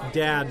her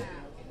dad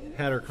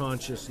had her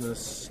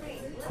consciousness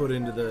put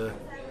into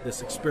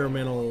this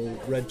experimental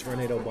Red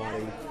Tornado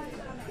body.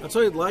 That's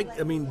what I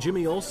like. I mean,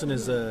 Jimmy Olsen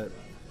is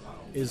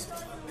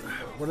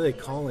what do they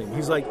call him?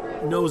 He's like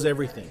knows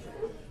everything.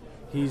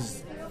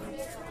 He's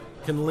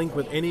can link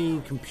with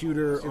any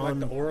computer like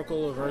the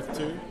Oracle of Earth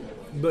 2?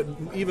 But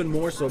even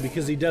more so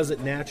because he does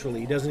it naturally.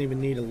 He doesn't even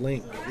need a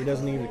link. He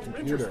doesn't need a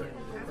computer.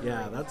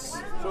 Yeah, that's...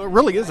 So it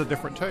really is a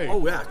different take.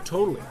 Oh, yeah,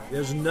 totally.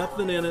 There's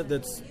nothing in it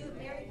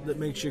that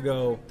makes you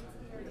go,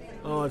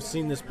 oh, I've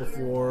seen this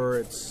before.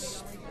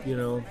 It's,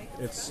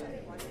 it's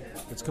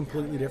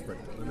completely different.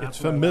 It's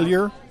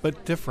familiar,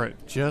 but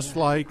different, just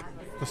like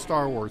the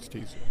Star Wars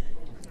teaser.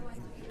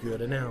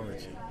 Good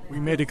analogy. We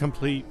made a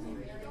complete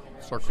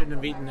circle. Shouldn't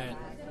have eaten that.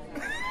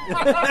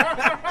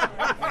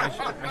 I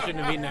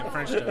shouldn't have eaten that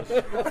French toast.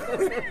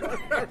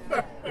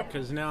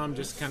 Because now I'm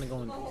just kind of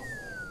going,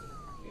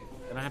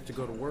 and I have to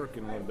go to work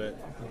in a little bit.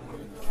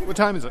 What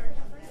time is it?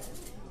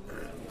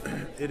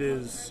 It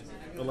is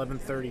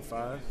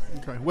 11:35.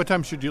 Okay. What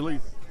time should you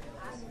leave?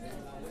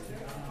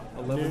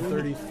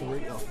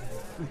 11:33. Oh.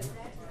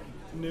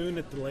 Noon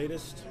at the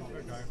latest.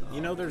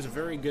 There's a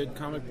very good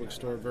comic book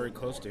store very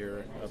close to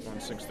here up on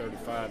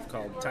 635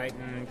 called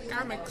Titan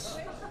Comics.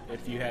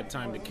 If you had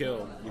time to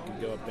kill, you could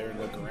go up there and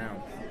look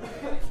around.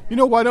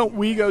 Why don't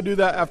we go do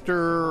that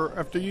after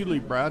you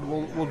leave, Brad?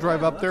 We'll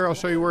drive up there. I'll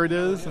show you where it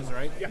is. That's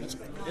right. Yeah.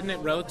 Isn't it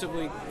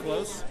relatively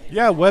close?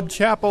 Yeah, Webb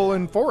Chapel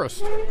and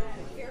Forest.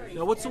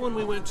 Now, what's the one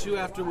we went to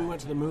after we went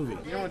to the movie?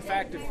 In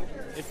fact,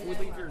 if we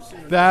leave here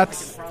soon,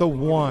 that's the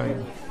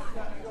one.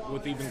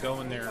 With even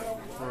going there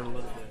for a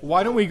little bit.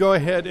 Why don't we go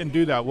ahead and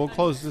do that? We'll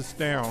close this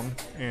down,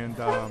 and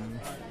so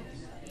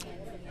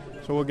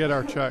we'll get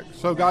our check.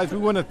 So, guys, we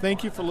want to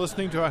thank you for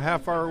listening to A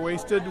Half Hour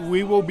Wasted.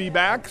 We will be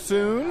back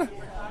soon.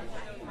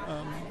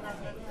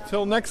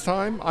 Till next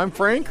time, I'm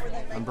Frank.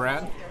 I'm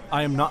Brad.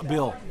 I am not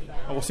Bill.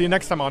 We'll see you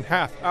next time on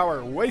Half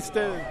Hour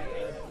Wasted.